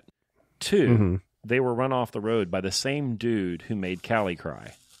for that. Two, they were run off the road by the same dude who made Callie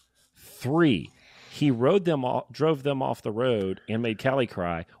cry. Three, he drove them off the road and made Callie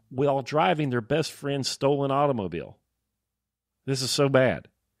cry while driving their best friend's stolen automobile. This is so bad.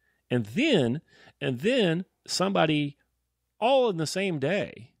 And then somebody, all in the same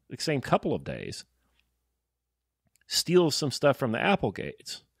day, the same couple of days, steals some stuff from the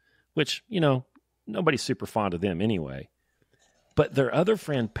Applegates, which, nobody's super fond of them anyway. But their other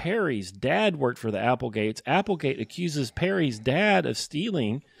friend, Perry's dad, worked for the Applegates. Applegate accuses Perry's dad of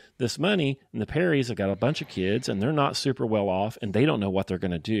stealing this money, and the Perrys have got a bunch of kids, and they're not super well off, and they don't know what they're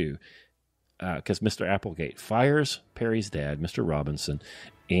going to do because Mr. Applegate fires Perry's dad, Mr. Robinson,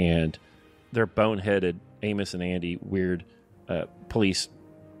 and their boneheaded Amos and Andy weird police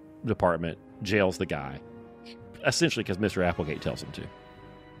department jails the guy, essentially because Mr. Applegate tells him to.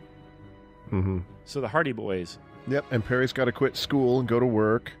 Mm-hmm. So the Hardy Boys... Yep, and Perry's got to quit school and go to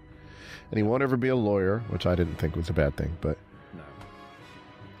work, and he won't ever be a lawyer, which I didn't think was a bad thing, but... No.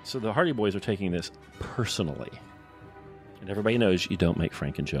 So the Hardy Boys are taking this personally. And everybody knows you don't make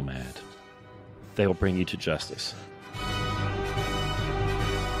Frank and Joe mad. They will bring you to justice.